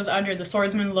person goes under, the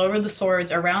swordsmen lower the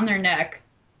swords around their neck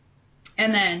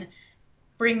and then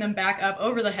bring them back up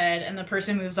over the head, and the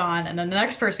person moves on, and then the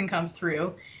next person comes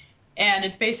through. And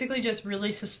it's basically just really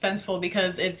suspenseful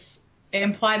because it's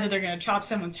implied that they're going to chop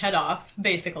someone's head off,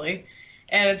 basically.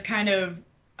 And it's kind of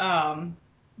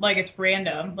like it's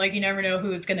random. Like you never know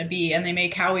who it's going to be, and they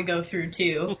make Howie go through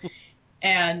too.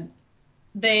 And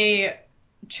they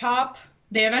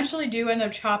they eventually do end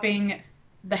up chopping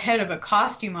the head of a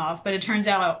costume off, but it turns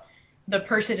out the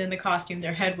person in the costume,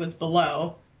 their head was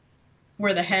below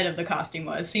where the head of the costume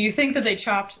was. So you think that they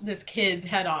chopped this kid's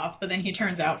head off, but then he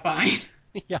turns out fine.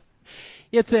 Yeah.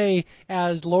 It's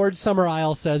as Lord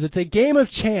Summerisle says, it's a game of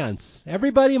chance.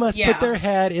 Everybody must put their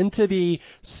head into the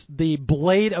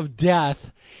blade of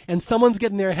death, and someone's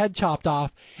getting their head chopped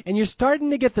off. And you're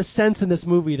starting to get the sense in this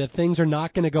movie that things are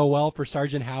not going to go well for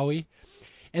Sergeant Howie.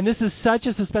 And this is such a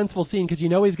suspenseful scene because you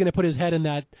know he's going to put his head in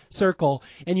that circle,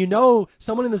 and you know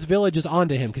someone in this village is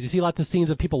onto him because you see lots of scenes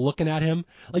of people looking at him.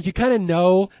 Like you kind of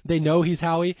know they know he's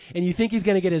Howie, and you think he's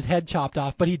going to get his head chopped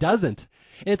off, but he doesn't.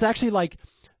 And it's actually like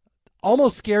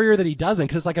almost scarier that he doesn't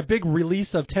because it's like a big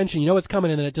release of tension. You know it's coming,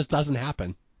 and then it just doesn't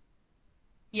happen.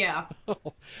 Yeah.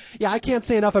 Yeah, I can't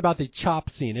say enough about the chop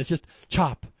scene. It's just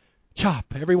chop,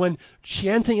 chop. Everyone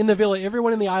chanting in the village,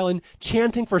 everyone in the island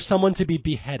chanting for someone to be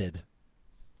beheaded.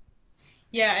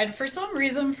 Yeah, and for some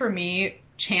reason, for me,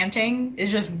 chanting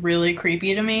is just really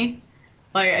creepy to me.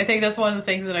 Like, I think that's one of the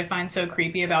things that I find so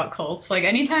creepy about cults. Like,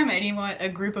 anytime a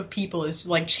group of people is,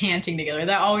 like, chanting together,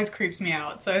 that always creeps me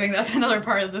out. So I think that's another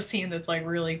part of the scene that's, like,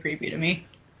 really creepy to me.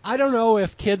 I don't know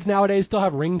if kids nowadays still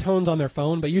have ringtones on their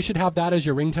phone, but you should have that as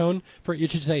your ringtone. You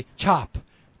should say, chop,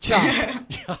 chop,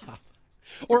 chop.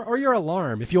 Or your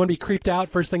alarm. If you want to be creeped out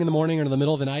first thing in the morning or in the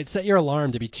middle of the night, set your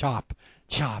alarm to be chop,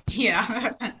 chop.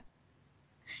 Yeah.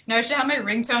 No, I should have my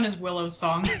ringtone as Willow's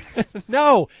song.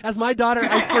 No, as my daughter,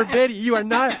 I forbid you are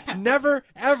never,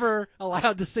 ever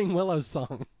allowed to sing Willow's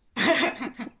song.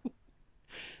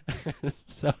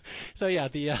 So yeah,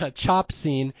 the chop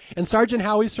scene. And Sergeant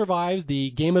Howie survives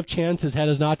the game of chance. His head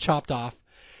is not chopped off.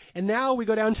 And now we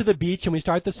go down to the beach and we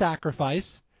start the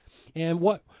sacrifice. And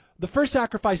the first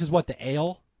sacrifice is what, the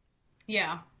ale?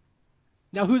 Yeah.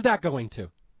 Now who's that going to?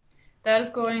 That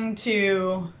is going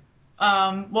to,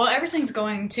 well, everything's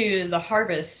going to the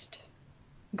harvest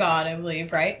god, I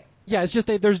believe, right? Yeah, it's just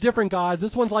there's different gods.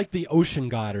 This one's like the ocean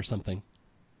god or something.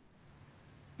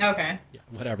 Okay. Yeah,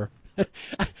 whatever.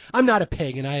 I'm not a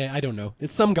pagan. I don't know.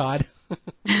 It's some god.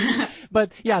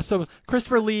 But yeah, so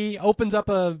Christopher Lee opens up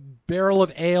a barrel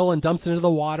of ale and dumps it into the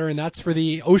water, and that's for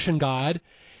the ocean god.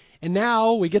 And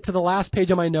now we get to the last page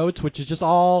of my notes, which is just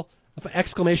all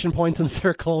exclamation points and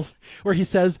circles, where he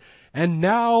says, "And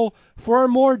now for a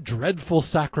more dreadful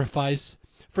sacrifice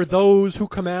for those who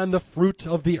command the fruit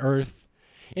of the earth."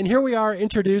 And here we are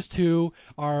introduced to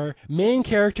our main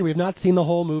character. We have not seen the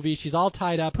whole movie. She's all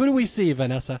tied up. Who do we see,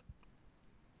 Vanessa?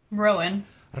 Rowan.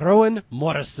 Rowan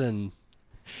Morrison.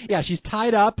 Yeah, she's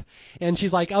tied up, and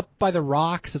she's like up by the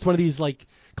rocks. It's one of these like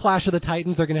Clash of the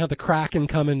Titans. They're going to have the Kraken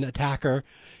come and attack her.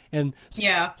 And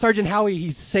Yeah. Sergeant Howie,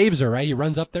 he saves her, right? He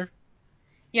runs up there.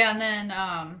 Yeah, and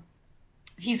then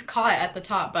he's caught at the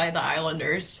top by the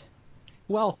Islanders.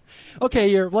 Well,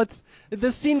 okay,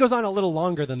 this scene goes on a little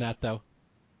longer than that, though.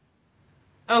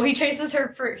 Oh, he chases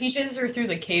her through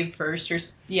the cave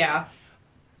first, yeah.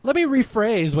 Let me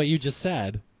rephrase what you just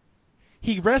said.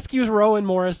 He rescues Rowan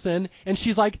Morrison, and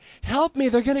she's like, "Help me,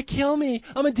 they're going to kill me.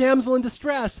 I'm a damsel in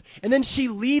distress." And then she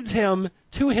leads him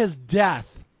to his death.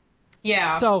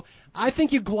 Yeah. So I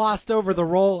think you glossed over the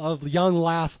role of young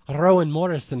lass Rowan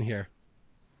Morrison here.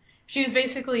 She was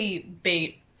basically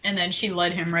bait, and then she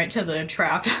led him right to the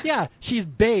trap. Yeah, she's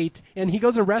bait, and he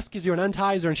goes and rescues her and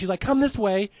unties her, and she's like, "Come this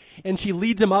way," and she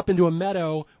leads him up into a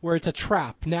meadow where it's a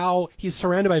trap. Now he's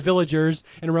surrounded by villagers,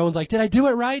 and Rowan's like, "Did I do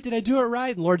it right? Did I do it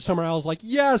right?" And Lord Summerisle's like,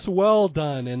 "Yes, well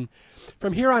done." And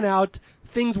from here on out,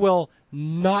 things will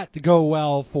not go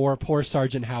well for poor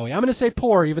Sergeant Howie. I'm going to say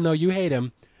poor, even though you hate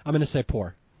him. I'm going to say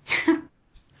poor.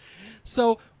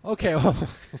 So, okay, well,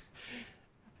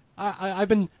 I've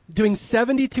been doing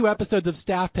 72 episodes of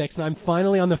Staff Picks, and I'm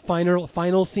finally on the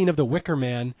final scene of The Wicker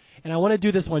Man, and I want to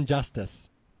do this one justice.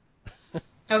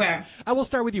 Okay. I will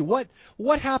start with you.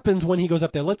 What happens when he goes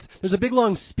up there? There's a big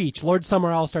long speech. Lord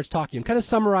Summerisle starts talking. Kind of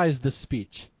summarize the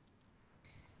speech.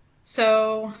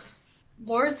 So,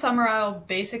 Lord Summerisle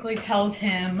basically tells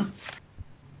him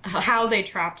how they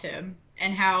trapped him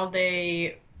and how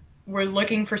they were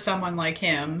looking for someone like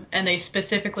him, and they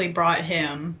specifically brought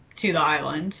him to the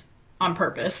island on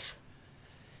purpose.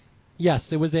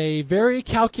 Yes, it was a very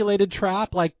calculated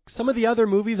trap, like some of the other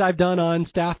movies I've done on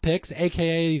Staff Picks,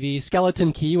 aka The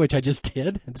Skeleton Key, which I just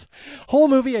did. It's whole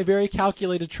movie a very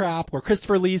calculated trap where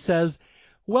Christopher Lee says,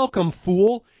 "Welcome,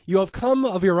 fool. You have come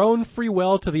of your own free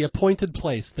will to the appointed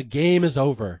place. The game is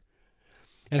over."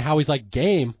 And Howie's like,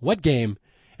 "Game? What game?"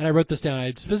 And I wrote this down.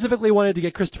 I specifically wanted to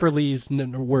get Christopher Lee's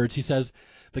words. He says,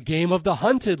 "The game of the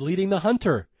hunted leading the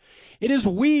hunter. It is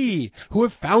we who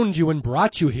have found you and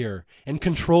brought you here and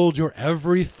controlled your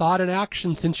every thought and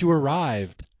action since you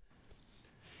arrived.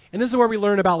 And this is where we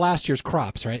learn about last year's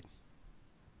crops, right?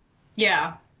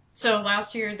 Yeah. So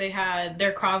last year they had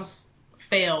their crops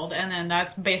failed, and then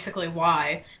that's basically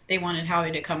why they wanted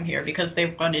Howie to come here, because they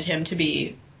wanted him to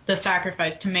be the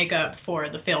sacrifice to make up for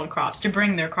the failed crops, to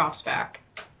bring their crops back.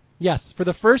 Yes, for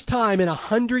the first time in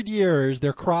 100 years,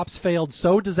 their crops failed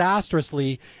so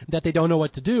disastrously that they don't know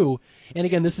what to do. And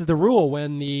again, this is the rule.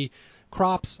 When the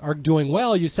crops are doing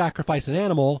well, you sacrifice an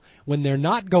animal. When they're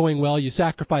not going well, you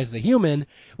sacrifice a human.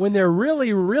 When they're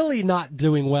really, really not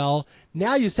doing well,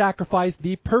 now you sacrifice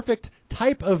the perfect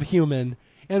type of human.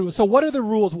 And so what are the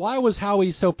rules? Why was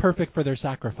Howie so perfect for their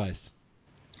sacrifice?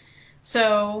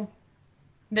 So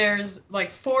there's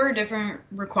like 4 different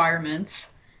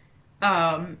requirements.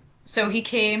 So he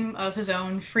came of his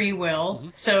own free will. Mm-hmm.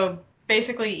 So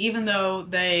basically, even though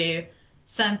they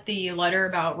sent the letter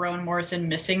about Rowan Morrison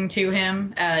missing to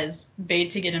him as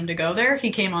bait to get him to go there,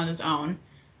 he came on his own.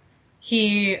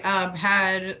 He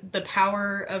had the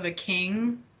power of a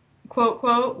king, quote,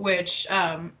 quote, which,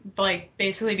 like,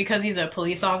 basically because he's a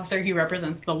police officer, he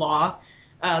represents the law.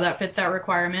 That fits that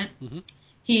requirement. Mm-hmm.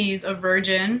 He's a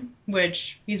virgin,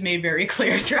 which he's made very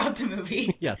clear throughout the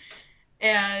movie. Yes.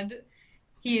 And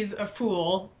he's a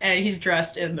fool, and he's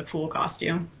dressed in the fool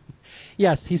costume.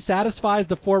 Yes, he satisfies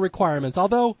the 4 requirements.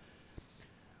 Although,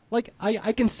 like,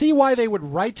 I can see why they would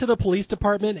write to the police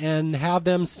department and have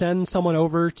them send someone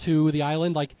over to the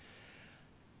island. Like,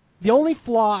 the only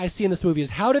flaw I see in this movie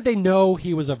is how did they know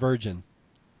he was a virgin?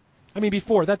 I mean,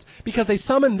 before. That's because they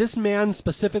summoned this man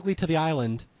specifically to the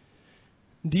island.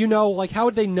 Do you know, like, how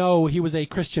would they know he was a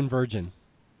Christian virgin?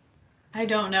 I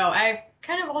don't know. I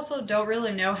kind of also don't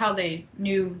really know how they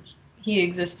knew he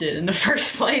existed in the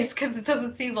first place, because it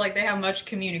doesn't seem like they have much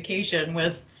communication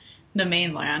with the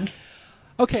mainland.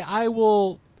 Okay,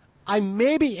 I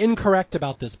may be incorrect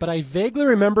about this, but I vaguely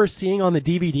remember seeing on the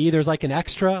DVD there's like an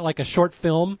extra, like a short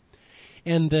film,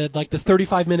 and this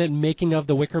 35-minute making of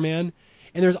The Wicker Man,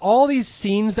 and there's all these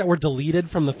scenes that were deleted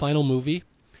from the final movie.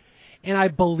 And I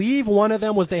believe one of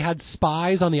them was they had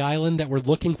spies on the island that were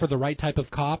looking for the right type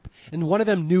of cop. And one of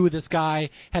them knew this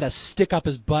guy had a stick up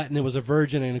his butt and it was a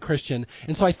virgin and a Christian.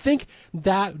 And so I think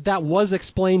that was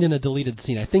explained in a deleted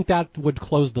scene. I think that would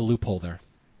close the loophole there.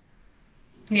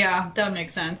 Yeah, that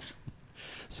makes sense.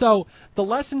 So the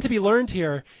lesson to be learned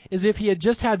here is if he had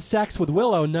just had sex with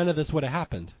Willow, none of this would have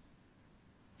happened.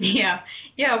 Yeah.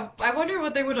 I wonder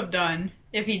what they would have done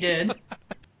if he did.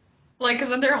 Like,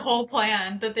 because of their whole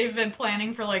plan that they've been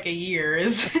planning for like a year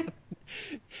is...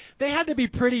 They had to be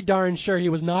pretty darn sure he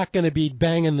was not going to be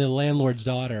banging the landlord's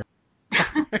daughter.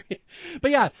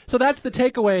 But yeah, so that's the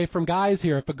takeaway from guys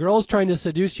here. If a girl's trying to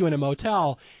seduce you in a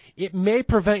motel, it may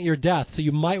prevent your death, so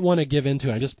you might want to give into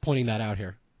it. I'm just pointing that out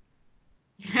here.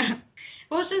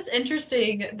 Well, it's just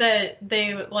interesting that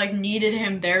they like needed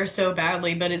him there so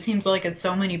badly, but it seems like at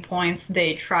so many points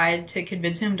they tried to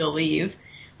convince him to leave.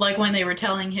 Like when they were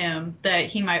telling him that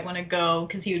he might want to go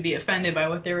because he would be offended by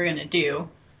what they were going to do.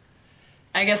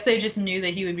 I guess they just knew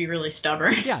that he would be really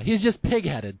stubborn. Yeah, he's just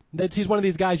pig-headed. He's one of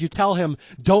these guys, you tell him,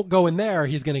 don't go in there,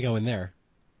 he's going to go in there.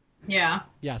 Yeah.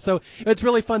 Yeah, so it's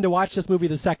really fun to watch this movie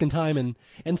the second time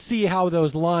and see how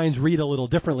those lines read a little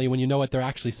differently when you know what they're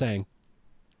actually saying.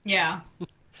 Yeah.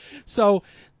 So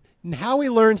Howie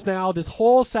learns now this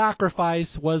whole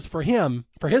sacrifice was for him,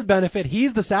 for his benefit.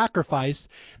 He's the sacrifice.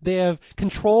 They have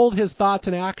controlled his thoughts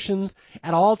and actions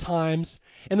at all times.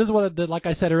 And this is what, like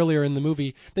I said earlier in the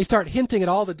movie, they start hinting at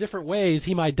all the different ways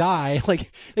he might die.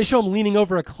 Like, they show him leaning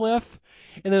over a cliff,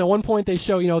 and then at one point they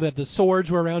show, that the swords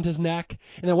were around his neck,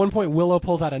 and at one point Willow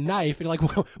pulls out a knife, and you're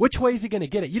like, well, which way is he going to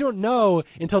get it? You don't know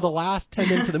until the last 10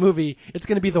 minutes of the movie it's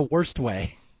going to be the worst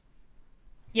way.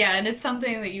 Yeah, and it's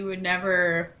something that you would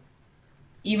never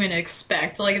even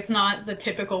expect. Like, it's not the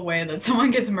typical way that someone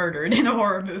gets murdered in a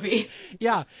horror movie.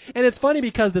 Yeah, and it's funny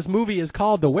because this movie is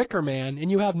called The Wicker Man,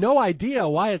 and you have no idea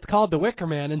why it's called The Wicker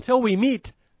Man until we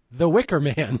meet The Wicker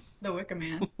Man. The Wicker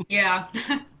Man. Yeah.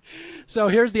 So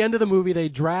here's the end of the movie. They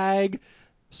drag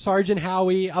Sergeant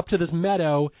Howie up to this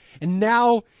meadow, and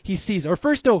now he sees, or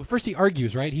first he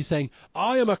argues, right? He's saying,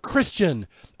 I am a Christian.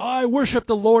 I worship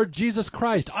the Lord Jesus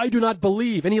Christ. I do not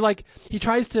believe. And he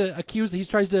tries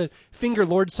to finger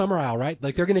Lord Summerisle, right?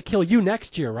 Like, they're going to kill you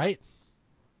next year, right?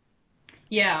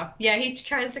 Yeah, he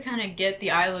tries to kind of get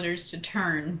the Islanders to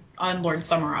turn on Lord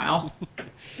Summerisle.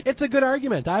 It's a good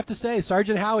argument. I have to say,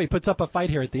 Sergeant Howie puts up a fight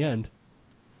here at the end.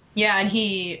 Yeah, and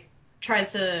he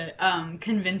tries to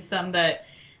convince them that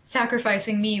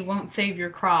sacrificing me won't save your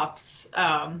crops.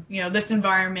 This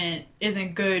environment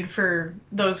isn't good for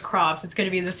those crops. It's going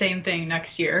to be the same thing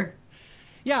next year.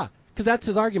 Yeah, because that's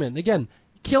his argument. Again,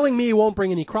 killing me won't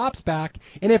bring any crops back,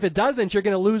 and if it doesn't, you're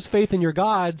going to lose faith in your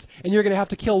gods, and you're going to have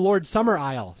to kill Lord Summer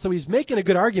Isle. So he's making a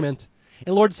good argument,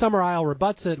 and Lord Summer Isle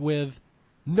rebuts it with,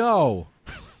 no.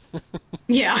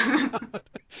 Yeah.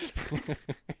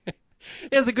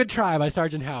 It's a good try by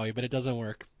Sergeant Howie, but it doesn't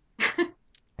work.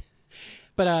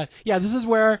 But this is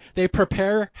where they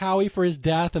prepare Howie for his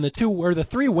death, and the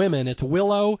three women, it's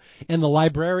Willow and the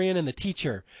librarian and the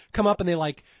teacher, come up and they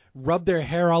like rub their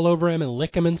hair all over him and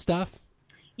lick him and stuff.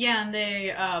 Yeah,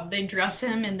 and they dress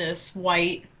him in this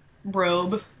white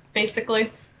robe,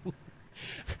 basically.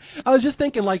 I was just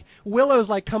thinking, like, Willow's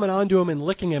like coming on to him and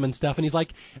licking him and stuff, and he's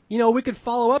like, we could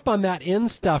follow up on that in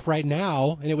stuff right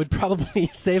now, and it would probably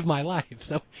save my life.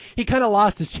 So he kind of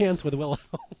lost his chance with Willow.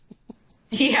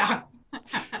 Yeah.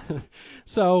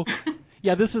 So,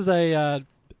 yeah, this is this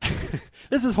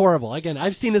is horrible. Again,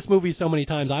 I've seen this movie so many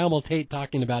times, I almost hate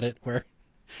talking about it, where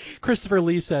Christopher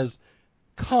Lee says,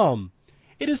 "Come,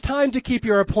 it is time to keep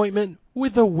your appointment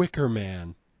with the Wicker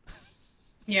Man."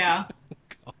 Yeah.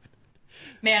 God.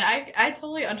 Man, I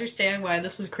totally understand why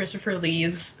this was Christopher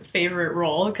Lee's favorite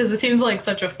role, because it seems like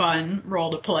such a fun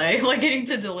role to play, like getting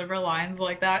to deliver lines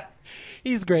like that.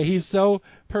 He's great. He's so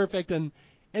perfect. And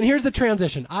here's the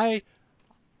transition. I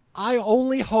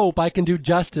only hope I can do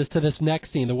justice to this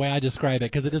next scene the way I describe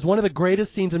it, because it is one of the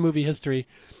greatest scenes in movie history,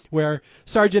 where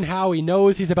Sergeant Howie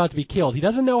knows he's about to be killed. He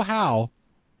doesn't know how,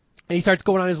 and he starts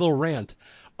going on his little rant.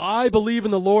 I believe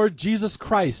in the Lord Jesus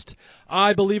Christ.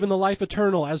 I believe in the life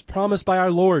eternal as promised by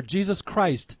our Lord Jesus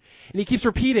Christ. And he keeps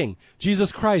repeating,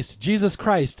 Jesus Christ, Jesus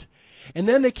Christ. And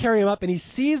then they carry him up, and he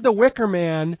sees the Wicker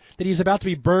Man that he's about to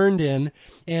be burned in,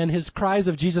 and his cries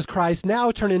of Jesus Christ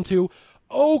now turn into,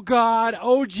 oh God,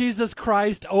 oh Jesus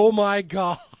Christ, oh my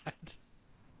God.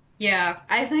 Yeah,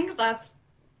 I think that's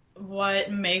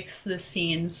what makes the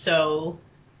scene so,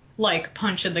 like,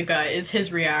 punch in the gut, is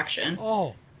his reaction.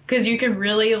 Oh. Because you can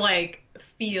really, like,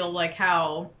 feel, like,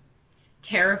 how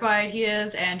terrified he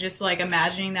is, and just, like,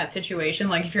 imagining that situation.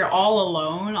 Like, if you're all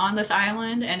alone on this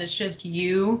island, and it's just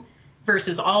you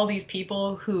versus all these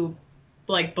people who,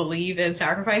 like, believe in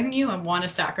sacrificing you and want to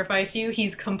sacrifice you,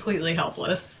 he's completely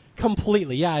helpless.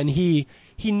 Completely, yeah, and he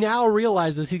now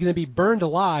realizes he's going to be burned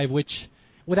alive, which,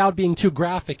 without being too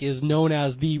graphic, is known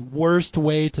as the worst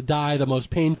way to die, the most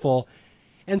painful.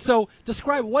 And so,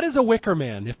 describe, what is a Wicker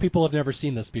Man, if people have never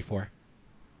seen this before?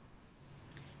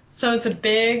 So it's a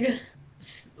big,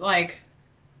 like,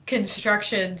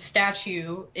 construction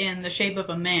statue in the shape of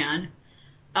a man,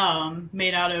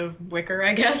 made out of wicker,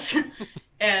 I guess.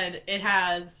 And it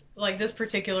has, like, this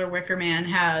particular Wicker Man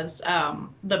has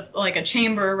a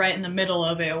chamber right in the middle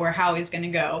of it where Howie's going to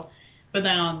go. But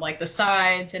then on, like, the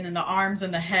sides and in the arms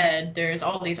and the head, there's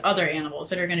all these other animals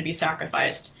that are going to be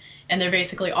sacrificed. And they're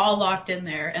basically all locked in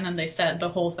there, and then they set the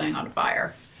whole thing on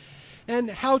fire. And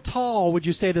how tall would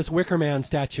you say this Wicker Man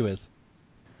statue is?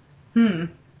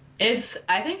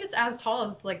 I think it's as tall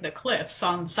as, like, the cliffs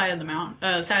on the side of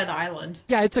the side of the island.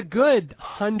 Yeah, it's a good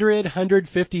 100,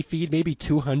 150 feet, maybe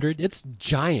 200. It's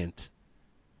giant.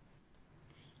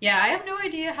 Yeah, I have no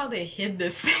idea how they hid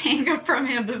this thing from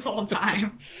him this whole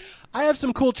time. I have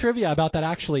some cool trivia about that,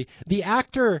 actually. The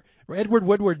actor, Edward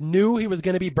Woodward, knew he was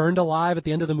going to be burned alive at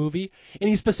the end of the movie, and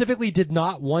he specifically did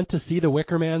not want to see the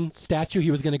Wicker Man statue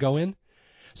he was going to go in.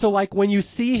 So, like, when you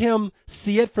see him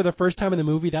see it for the first time in the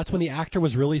movie, that's when the actor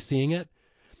was really seeing it.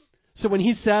 So when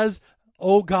he says,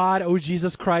 oh God, oh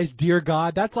Jesus Christ, dear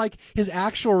God, that's like his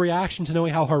actual reaction to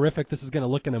knowing how horrific this is going to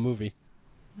look in a movie.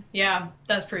 Yeah,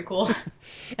 that's pretty cool.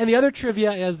 And the other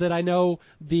trivia is that I know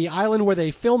the island where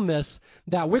they filmed this,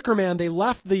 that Wicker Man, they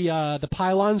left the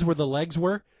pylons where the legs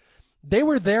were. They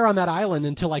were there on that island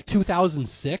until like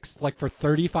 2006, like for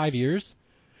 35 years.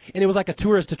 And it was like a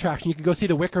tourist attraction. You could go see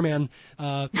the Wicker Man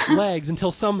legs until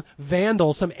some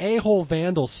a-hole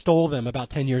vandal stole them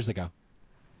about 10 years ago.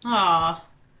 Aw,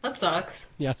 that sucks.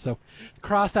 Yeah, so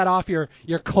cross that off your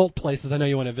cult places I know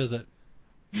you want to visit.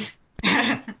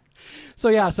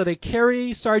 So they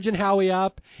carry Sergeant Howie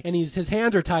up, and his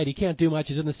hands are tied. He can't do much.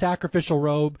 He's in the sacrificial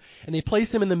robe, and they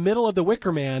place him in the middle of the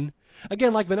Wicker Man.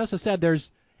 Again, like Vanessa said,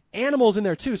 there's animals in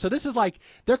there too. So this is like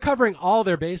they're covering all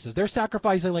their bases. They're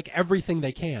sacrificing like everything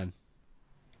they can.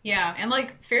 Yeah, and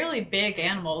like fairly big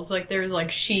animals. Like there's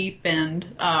like sheep and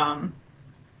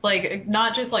like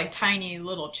not just like tiny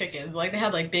little chickens. Like they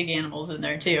had like big animals in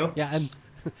there too. Yeah, and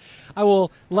I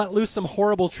will let loose some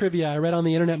horrible trivia. I read on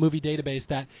the Internet Movie Database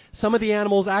that some of the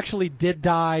animals actually did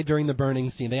die during the burning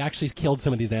scene. They actually killed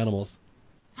some of these animals.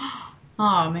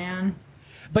 Oh man.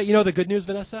 But you know the good news,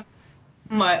 Vanessa?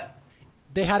 What?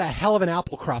 They had a hell of an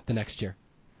apple crop the next year.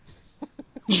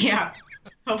 Yeah,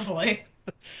 hopefully.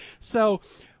 So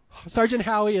Sergeant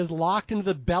Howie is locked into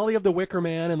the belly of the Wicker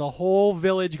Man, and the whole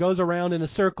village goes around in a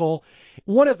circle.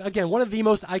 One of the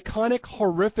most iconic,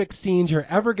 horrific scenes you're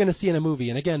ever going to see in a movie.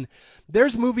 And again,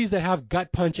 there's movies that have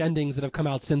gut punch endings that have come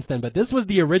out since then, but this was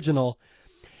the original.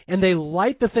 And they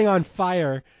light the thing on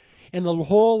fire, and the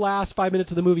whole last 5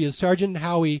 minutes of the movie is Sergeant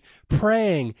Howie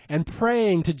praying and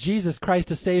praying to Jesus Christ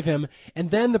to save him,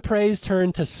 and then the praise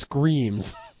turned to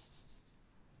screams.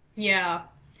 Yeah.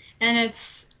 And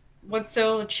what's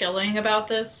so chilling about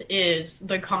this is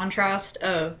the contrast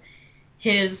of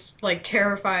his like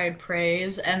terrified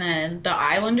praise, and then the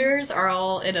islanders are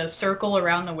all in a circle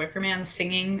around the Wicker Man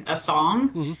singing a song.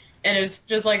 Mm-hmm. And it's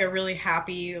just like a really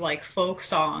happy like folk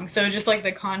song. So just like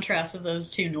the contrast of those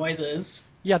two noises.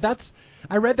 Yeah,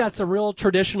 I read that's a real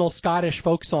traditional Scottish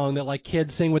folk song that like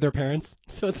kids sing with their parents.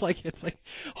 So it's like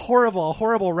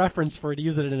horrible reference for to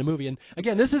use it in a movie. And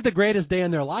again, this is the greatest day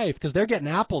in their life because they're getting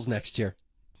apples next year.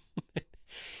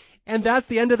 And that's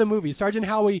the end of the movie. Sergeant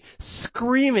Howie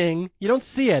screaming. You don't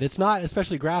see it. It's not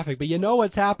especially graphic, but you know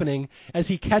what's happening as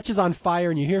he catches on fire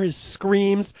and you hear his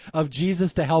screams of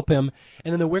Jesus to help him.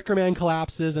 And then the Wicker Man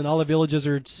collapses and all the villagers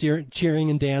are cheering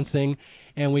and dancing.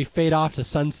 And we fade off to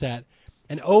sunset.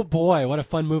 And oh boy, what a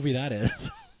fun movie that is.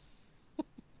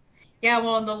 Yeah,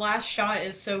 well, the last shot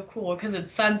is so cool because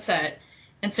it's sunset.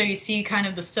 And so you see kind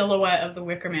of the silhouette of the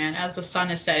Wicker Man as the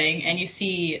sun is setting, and you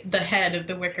see the head of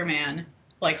the Wicker Man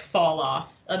like fall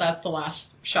off. And that's the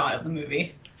last shot of the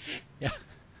movie.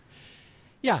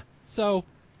 Yeah. So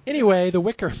anyway, the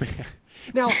Wicker Man.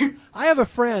 Now, I have a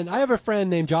friend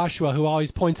named Joshua who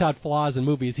always points out flaws in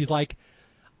movies. He's like,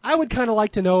 I would kind of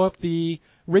like to know if the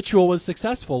ritual was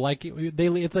successful. Like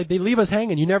it's like they leave us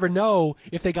hanging. You never know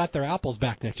if they got their apples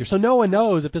back next year. So no one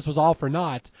knows if this was all for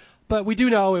naught. But we do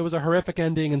know it was a horrific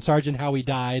ending, and Sergeant Howie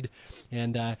died.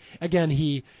 And again,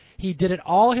 he did it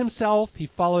all himself. He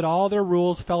followed all their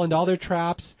rules, fell into all their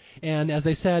traps. And as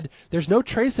they said, there's no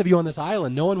trace of you on this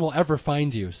island. No one will ever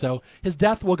find you. So his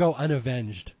death will go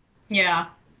unavenged. Yeah.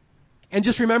 And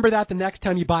just remember that the next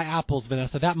time you buy apples,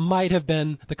 Vanessa, that might have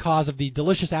been the cause of the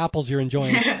delicious apples you're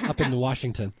enjoying up in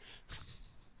Washington.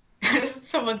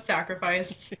 Someone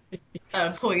sacrificed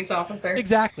a police officer.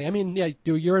 Exactly. I mean, yeah,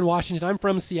 you're in Washington. I'm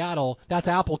from Seattle. That's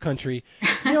apple country.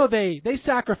 You know, they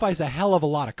sacrifice a hell of a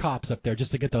lot of cops up there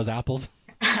just to get those apples.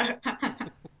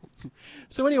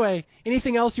 So anyway,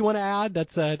 anything else you want to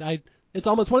add? It's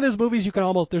almost one of those movies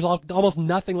there's almost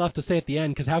nothing left to say at the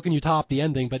end because how can you top the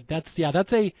ending? But it's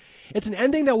an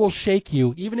ending that will shake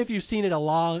you. Even if you've seen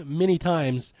it many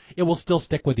times, it will still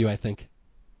stick with you, I think.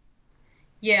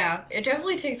 Yeah, it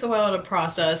definitely takes a while to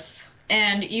process.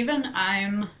 And even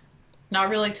I'm not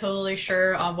really totally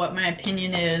sure on what my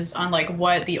opinion is on like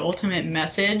what the ultimate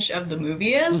message of the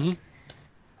movie is.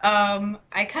 Mm-hmm.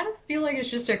 I kind of feel like it's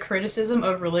just a criticism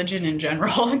of religion in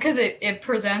general because it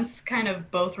presents kind of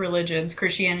both religions,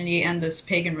 Christianity and this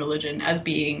pagan religion, as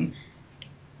being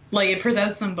like it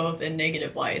presents them both in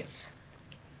negative lights.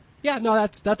 Yeah, no,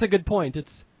 that's a good point.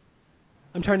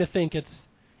 I'm trying to think.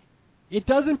 It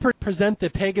doesn't present the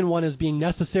pagan one as being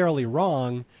necessarily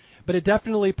wrong, but it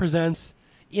definitely presents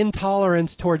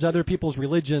intolerance towards other people's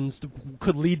religions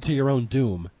could lead to your own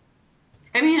doom.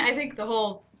 I mean, I think the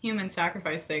whole human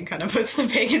sacrifice thing kind of puts the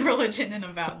pagan religion in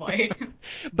a bad light.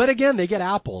 But again, they get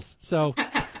apples, so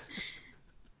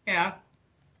yeah,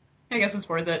 I guess it's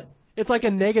worth it. It's like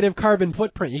a negative carbon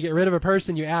footprint. You get rid of a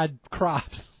person, you add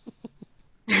crops.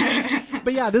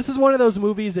 But yeah, this is one of those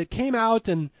movies that came out,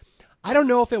 and I don't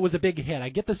know if it was a big hit. I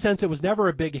get the sense it was never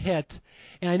a big hit.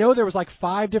 And I know there was like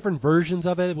 5 different versions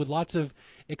of it with lots of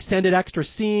extended extra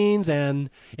scenes and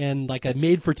like a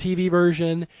made-for-TV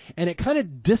version, and it kind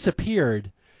of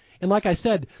disappeared. And like I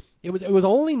said, it was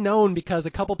only known because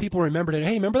a couple people remembered it.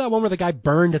 Hey, remember that one where the guy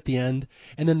burned at the end?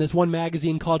 And then this one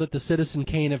magazine called it the Citizen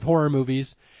Kane of horror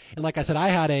movies. And like I said, I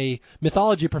had a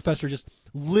mythology professor just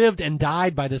lived and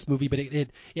died by this movie, but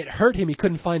it hurt him. He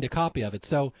couldn't find a copy of it.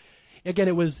 So again,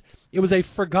 it was a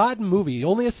forgotten movie.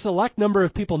 Only a select number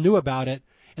of people knew about it.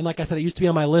 And like I said, it used to be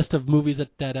on my list of movies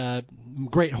that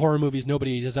great horror movies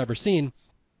nobody has ever seen.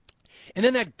 And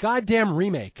then that goddamn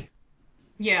remake.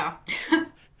 Yeah.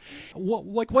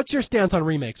 What's your stance on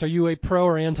remakes? Are you a pro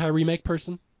or anti-remake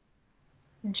person?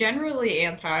 Generally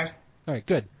anti. All right,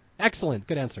 good. Excellent.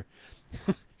 Good answer.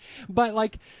 But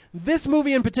like this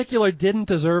movie in particular didn't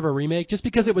deserve a remake just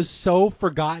because it was so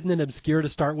forgotten and obscure to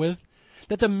start with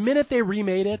that the minute they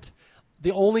remade it,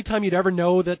 the only time you'd ever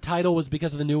know that title was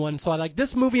because of the new one. So I like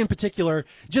this movie in particular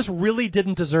just really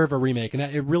didn't deserve a remake, and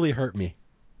it really hurt me.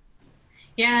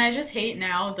 Yeah, and I just hate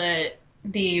now that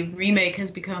the remake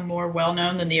has become more well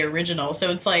known than the original.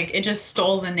 So it's like it just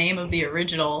stole the name of the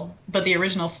original, but the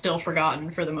original's still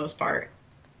forgotten for the most part.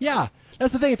 Yeah,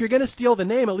 that's the thing. If you're going to steal the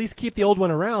name, at least keep the old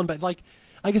one around. But like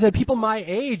I said, people my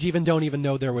age even don't even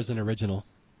know there was an original.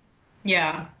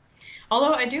 Yeah.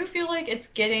 Although I do feel like it's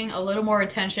getting a little more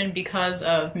attention because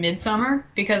of Midsummer,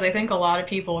 because I think a lot of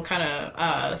people kind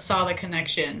of saw the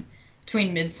connection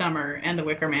between Midsummer and The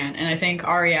Wicker Man, and I think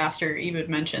Ari Aster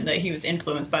even mentioned that he was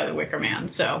influenced by The Wicker Man,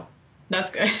 so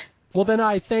that's good. Well, then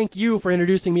I thank you for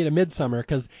introducing me to Midsummer,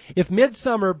 because if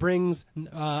Midsummer brings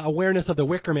awareness of the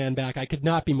Wicker Man back, I could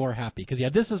not be more happy. Because, yeah,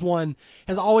 this is one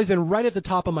has always been right at the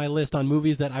top of my list on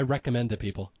movies that I recommend to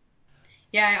people.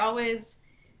 Yeah,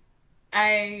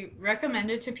 I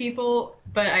recommend it to people,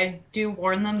 but I do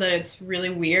warn them that it's really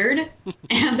weird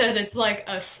and that it's like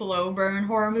a slow burn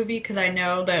horror movie because I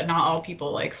know that not all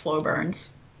people like slow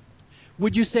burns.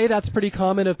 Would you say that's pretty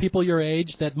common of people your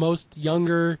age, that most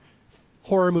younger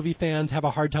horror movie fans have a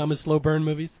hard time with slow burn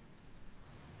movies?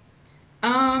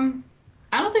 Um,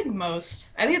 I don't think most.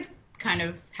 I think it's kind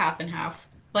of half and half.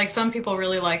 Like some people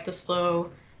really like the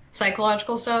slow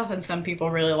psychological stuff, and some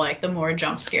people really like the more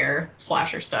jump scare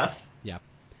slasher stuff. Yeah.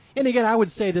 And again, I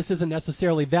would say this isn't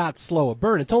necessarily that slow a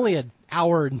burn. It's only an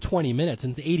hour and 20 minutes,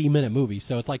 and it's an 80-minute movie,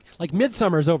 so it's like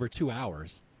Midsummer is over 2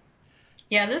 hours.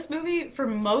 Yeah, this movie, for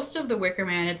most of The Wicker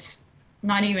Man, it's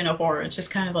not even a horror. It's just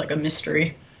kind of like a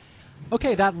mystery.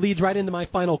 Okay, that leads right into my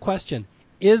final question.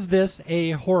 Is this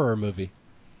a horror movie?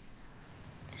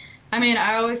 I mean,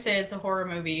 I always say it's a horror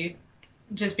movie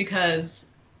just because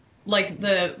like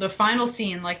the final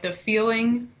scene, like the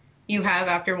feeling you have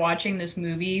after watching this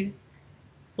movie,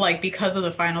 like because of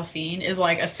the final scene, is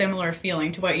like a similar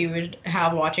feeling to what you would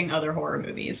have watching other horror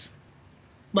movies.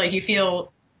 Like you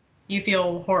feel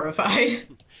horrified.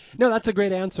 No, that's a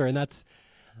great answer, and that's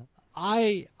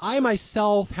I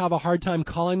myself have a hard time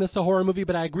calling this a horror movie,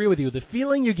 but I agree with you. The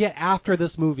feeling you get after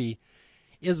this movie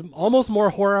is almost more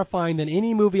horrifying than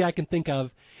any movie I can think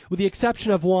of, with the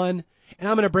exception of one, and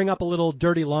I'm going to bring up a little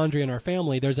dirty laundry in our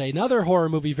family. There's another horror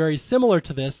movie very similar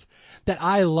to this that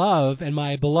I love and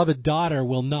my beloved daughter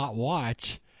will not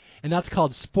watch, and that's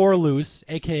called Spore Loose,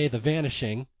 aka The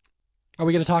Vanishing. Are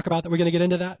we going to talk about that? We're going to get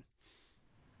into that?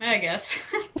 I guess.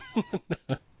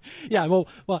 Yeah,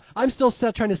 well, I'm still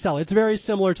trying to sell it. It's very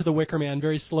similar to The Wicker Man,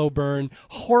 very slow burn,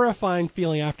 horrifying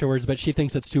feeling afterwards, but she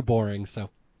thinks it's too boring, so.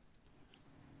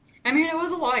 I mean, it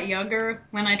was a lot younger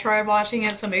when I tried watching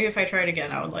it, so maybe if I tried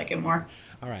again, I would like it more.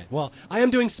 All right. Well, I am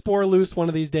doing Spore Loose one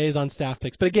of these days on Staff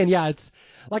Picks. But again, yeah, it's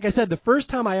like I said, the first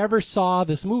time I ever saw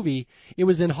this movie, it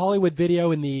was in Hollywood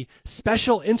Video in the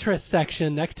special interest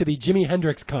section next to the Jimi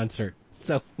Hendrix concert.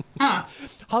 So Huh.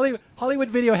 Hollywood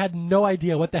Video had no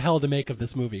idea what the hell to make of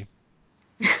this movie.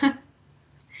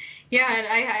 Yeah, and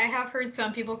I have heard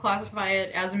some people classify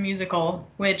it as a musical,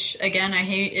 which again I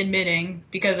hate admitting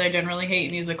because I generally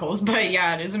hate musicals, but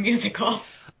yeah, it is a musical.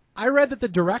 I read that the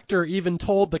director even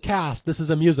told the cast this is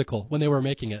a musical when they were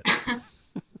making it.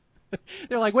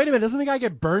 They're like, wait a minute, doesn't the guy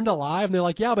get burned alive? And they're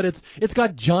like, yeah, but it's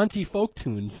got jaunty folk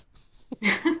tunes.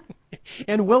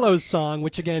 And Willow's song,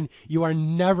 which again, you are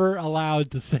never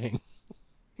allowed to sing.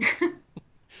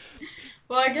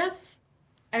 Well, I guess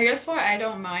why I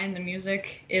don't mind the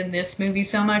music in this movie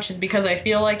so much is because I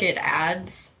feel like it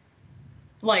adds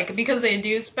like because they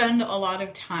do spend a lot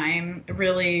of time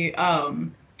really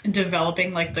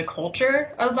developing like the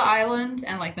culture of the island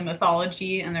and like the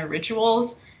mythology and their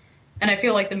rituals. And I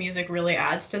feel like the music really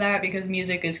adds to that because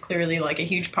music is clearly like a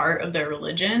huge part of their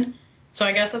religion. So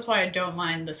I guess that's why I don't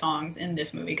mind the songs in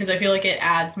this movie because I feel like it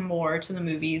adds more to the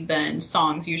movie than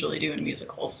songs usually do in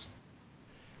musicals.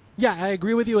 Yeah, I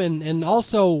agree with you, and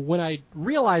also when I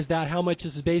realized that how much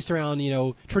this is based around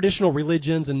traditional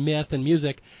religions and myth and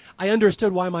music, I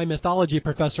understood why my mythology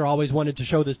professor always wanted to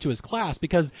show this to his class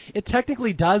because it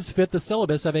technically does fit the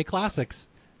syllabus of a classics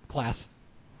class.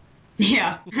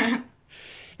 Yeah.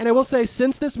 And I will say,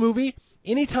 since this movie,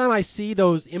 anytime I see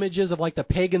those images of like the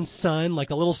pagan sun,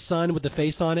 like a little sun with the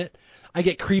face on it, I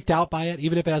get creeped out by it,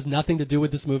 even if it has nothing to do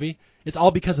with this movie. It's all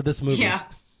because of this movie. Yeah.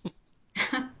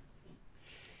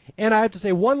 And I have to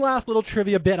say, one last little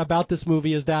trivia bit about this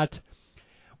movie is that,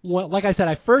 well, like I said,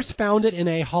 I first found it in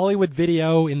a Hollywood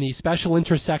Video in the special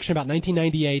interest section about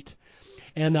 1998,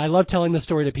 and I love telling this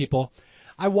story to people.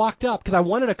 I walked up because I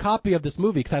wanted a copy of this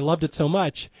movie because I loved it so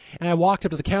much, and I walked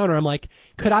up to the counter. I'm like,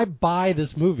 could I buy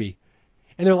this movie?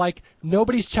 And they're like,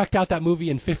 nobody's checked out that movie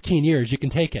in 15 years. You can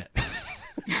take it.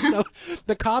 So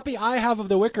the copy I have of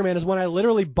The Wicker Man is one I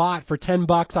literally bought for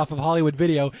 $10 off of Hollywood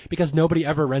Video because nobody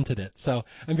ever rented it. So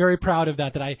I'm very proud of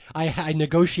that I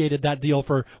negotiated that deal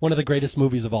for one of the greatest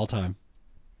movies of all time.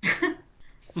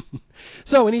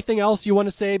 So anything else you want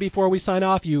to say before we sign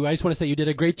off? I just want to say you did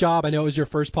a great job. I know it was your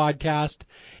first podcast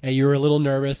and you were a little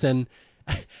nervous, and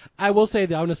I will say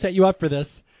that I want to set you up for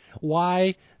this.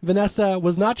 Why Vanessa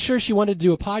was not sure she wanted to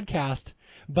do a podcast,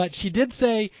 but she did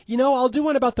say, I'll do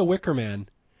one about the Wicker Man.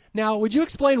 Now, would you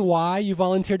explain why you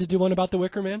volunteered to do one about the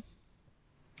Wicker Man?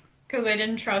 Because I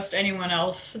didn't trust anyone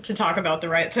else to talk about the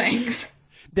right things.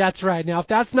 That's right. Now, if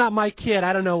that's not my kid,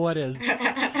 I don't know what is.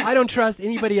 I don't trust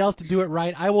anybody else to do it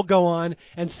right. I will go on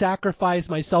and sacrifice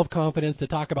my self-confidence to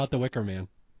talk about the Wicker Man.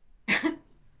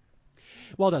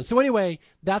 Well done. So anyway,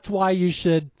 that's why you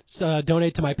should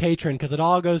donate to my Patreon, because it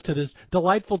all goes to this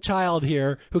delightful child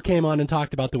here who came on and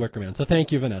talked about the Wicker Man. So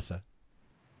thank you, Vanessa.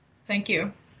 Thank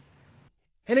you.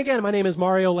 And again, my name is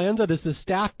Mario Lanza. This is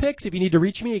Staff Picks. If you need to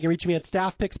reach me, you can reach me at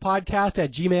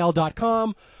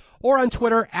staffpickspodcast@gmail.com or on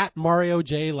Twitter at Mario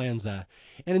J. Lanza.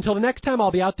 And until the next time,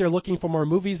 I'll be out there looking for more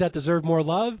movies that deserve more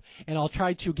love, and I'll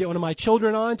try to get one of my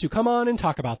children on to come on and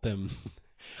talk about them.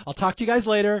 I'll talk to you guys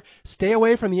later. Stay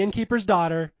away from the innkeeper's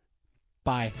daughter.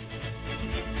 Bye.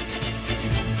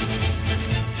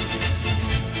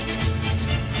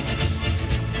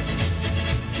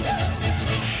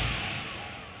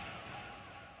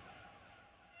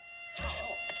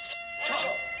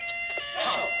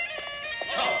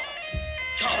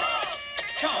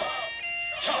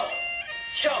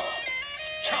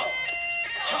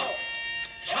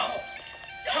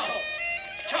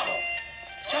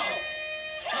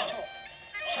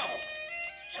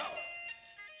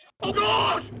 Oh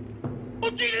God!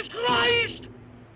 Oh Jesus Christ!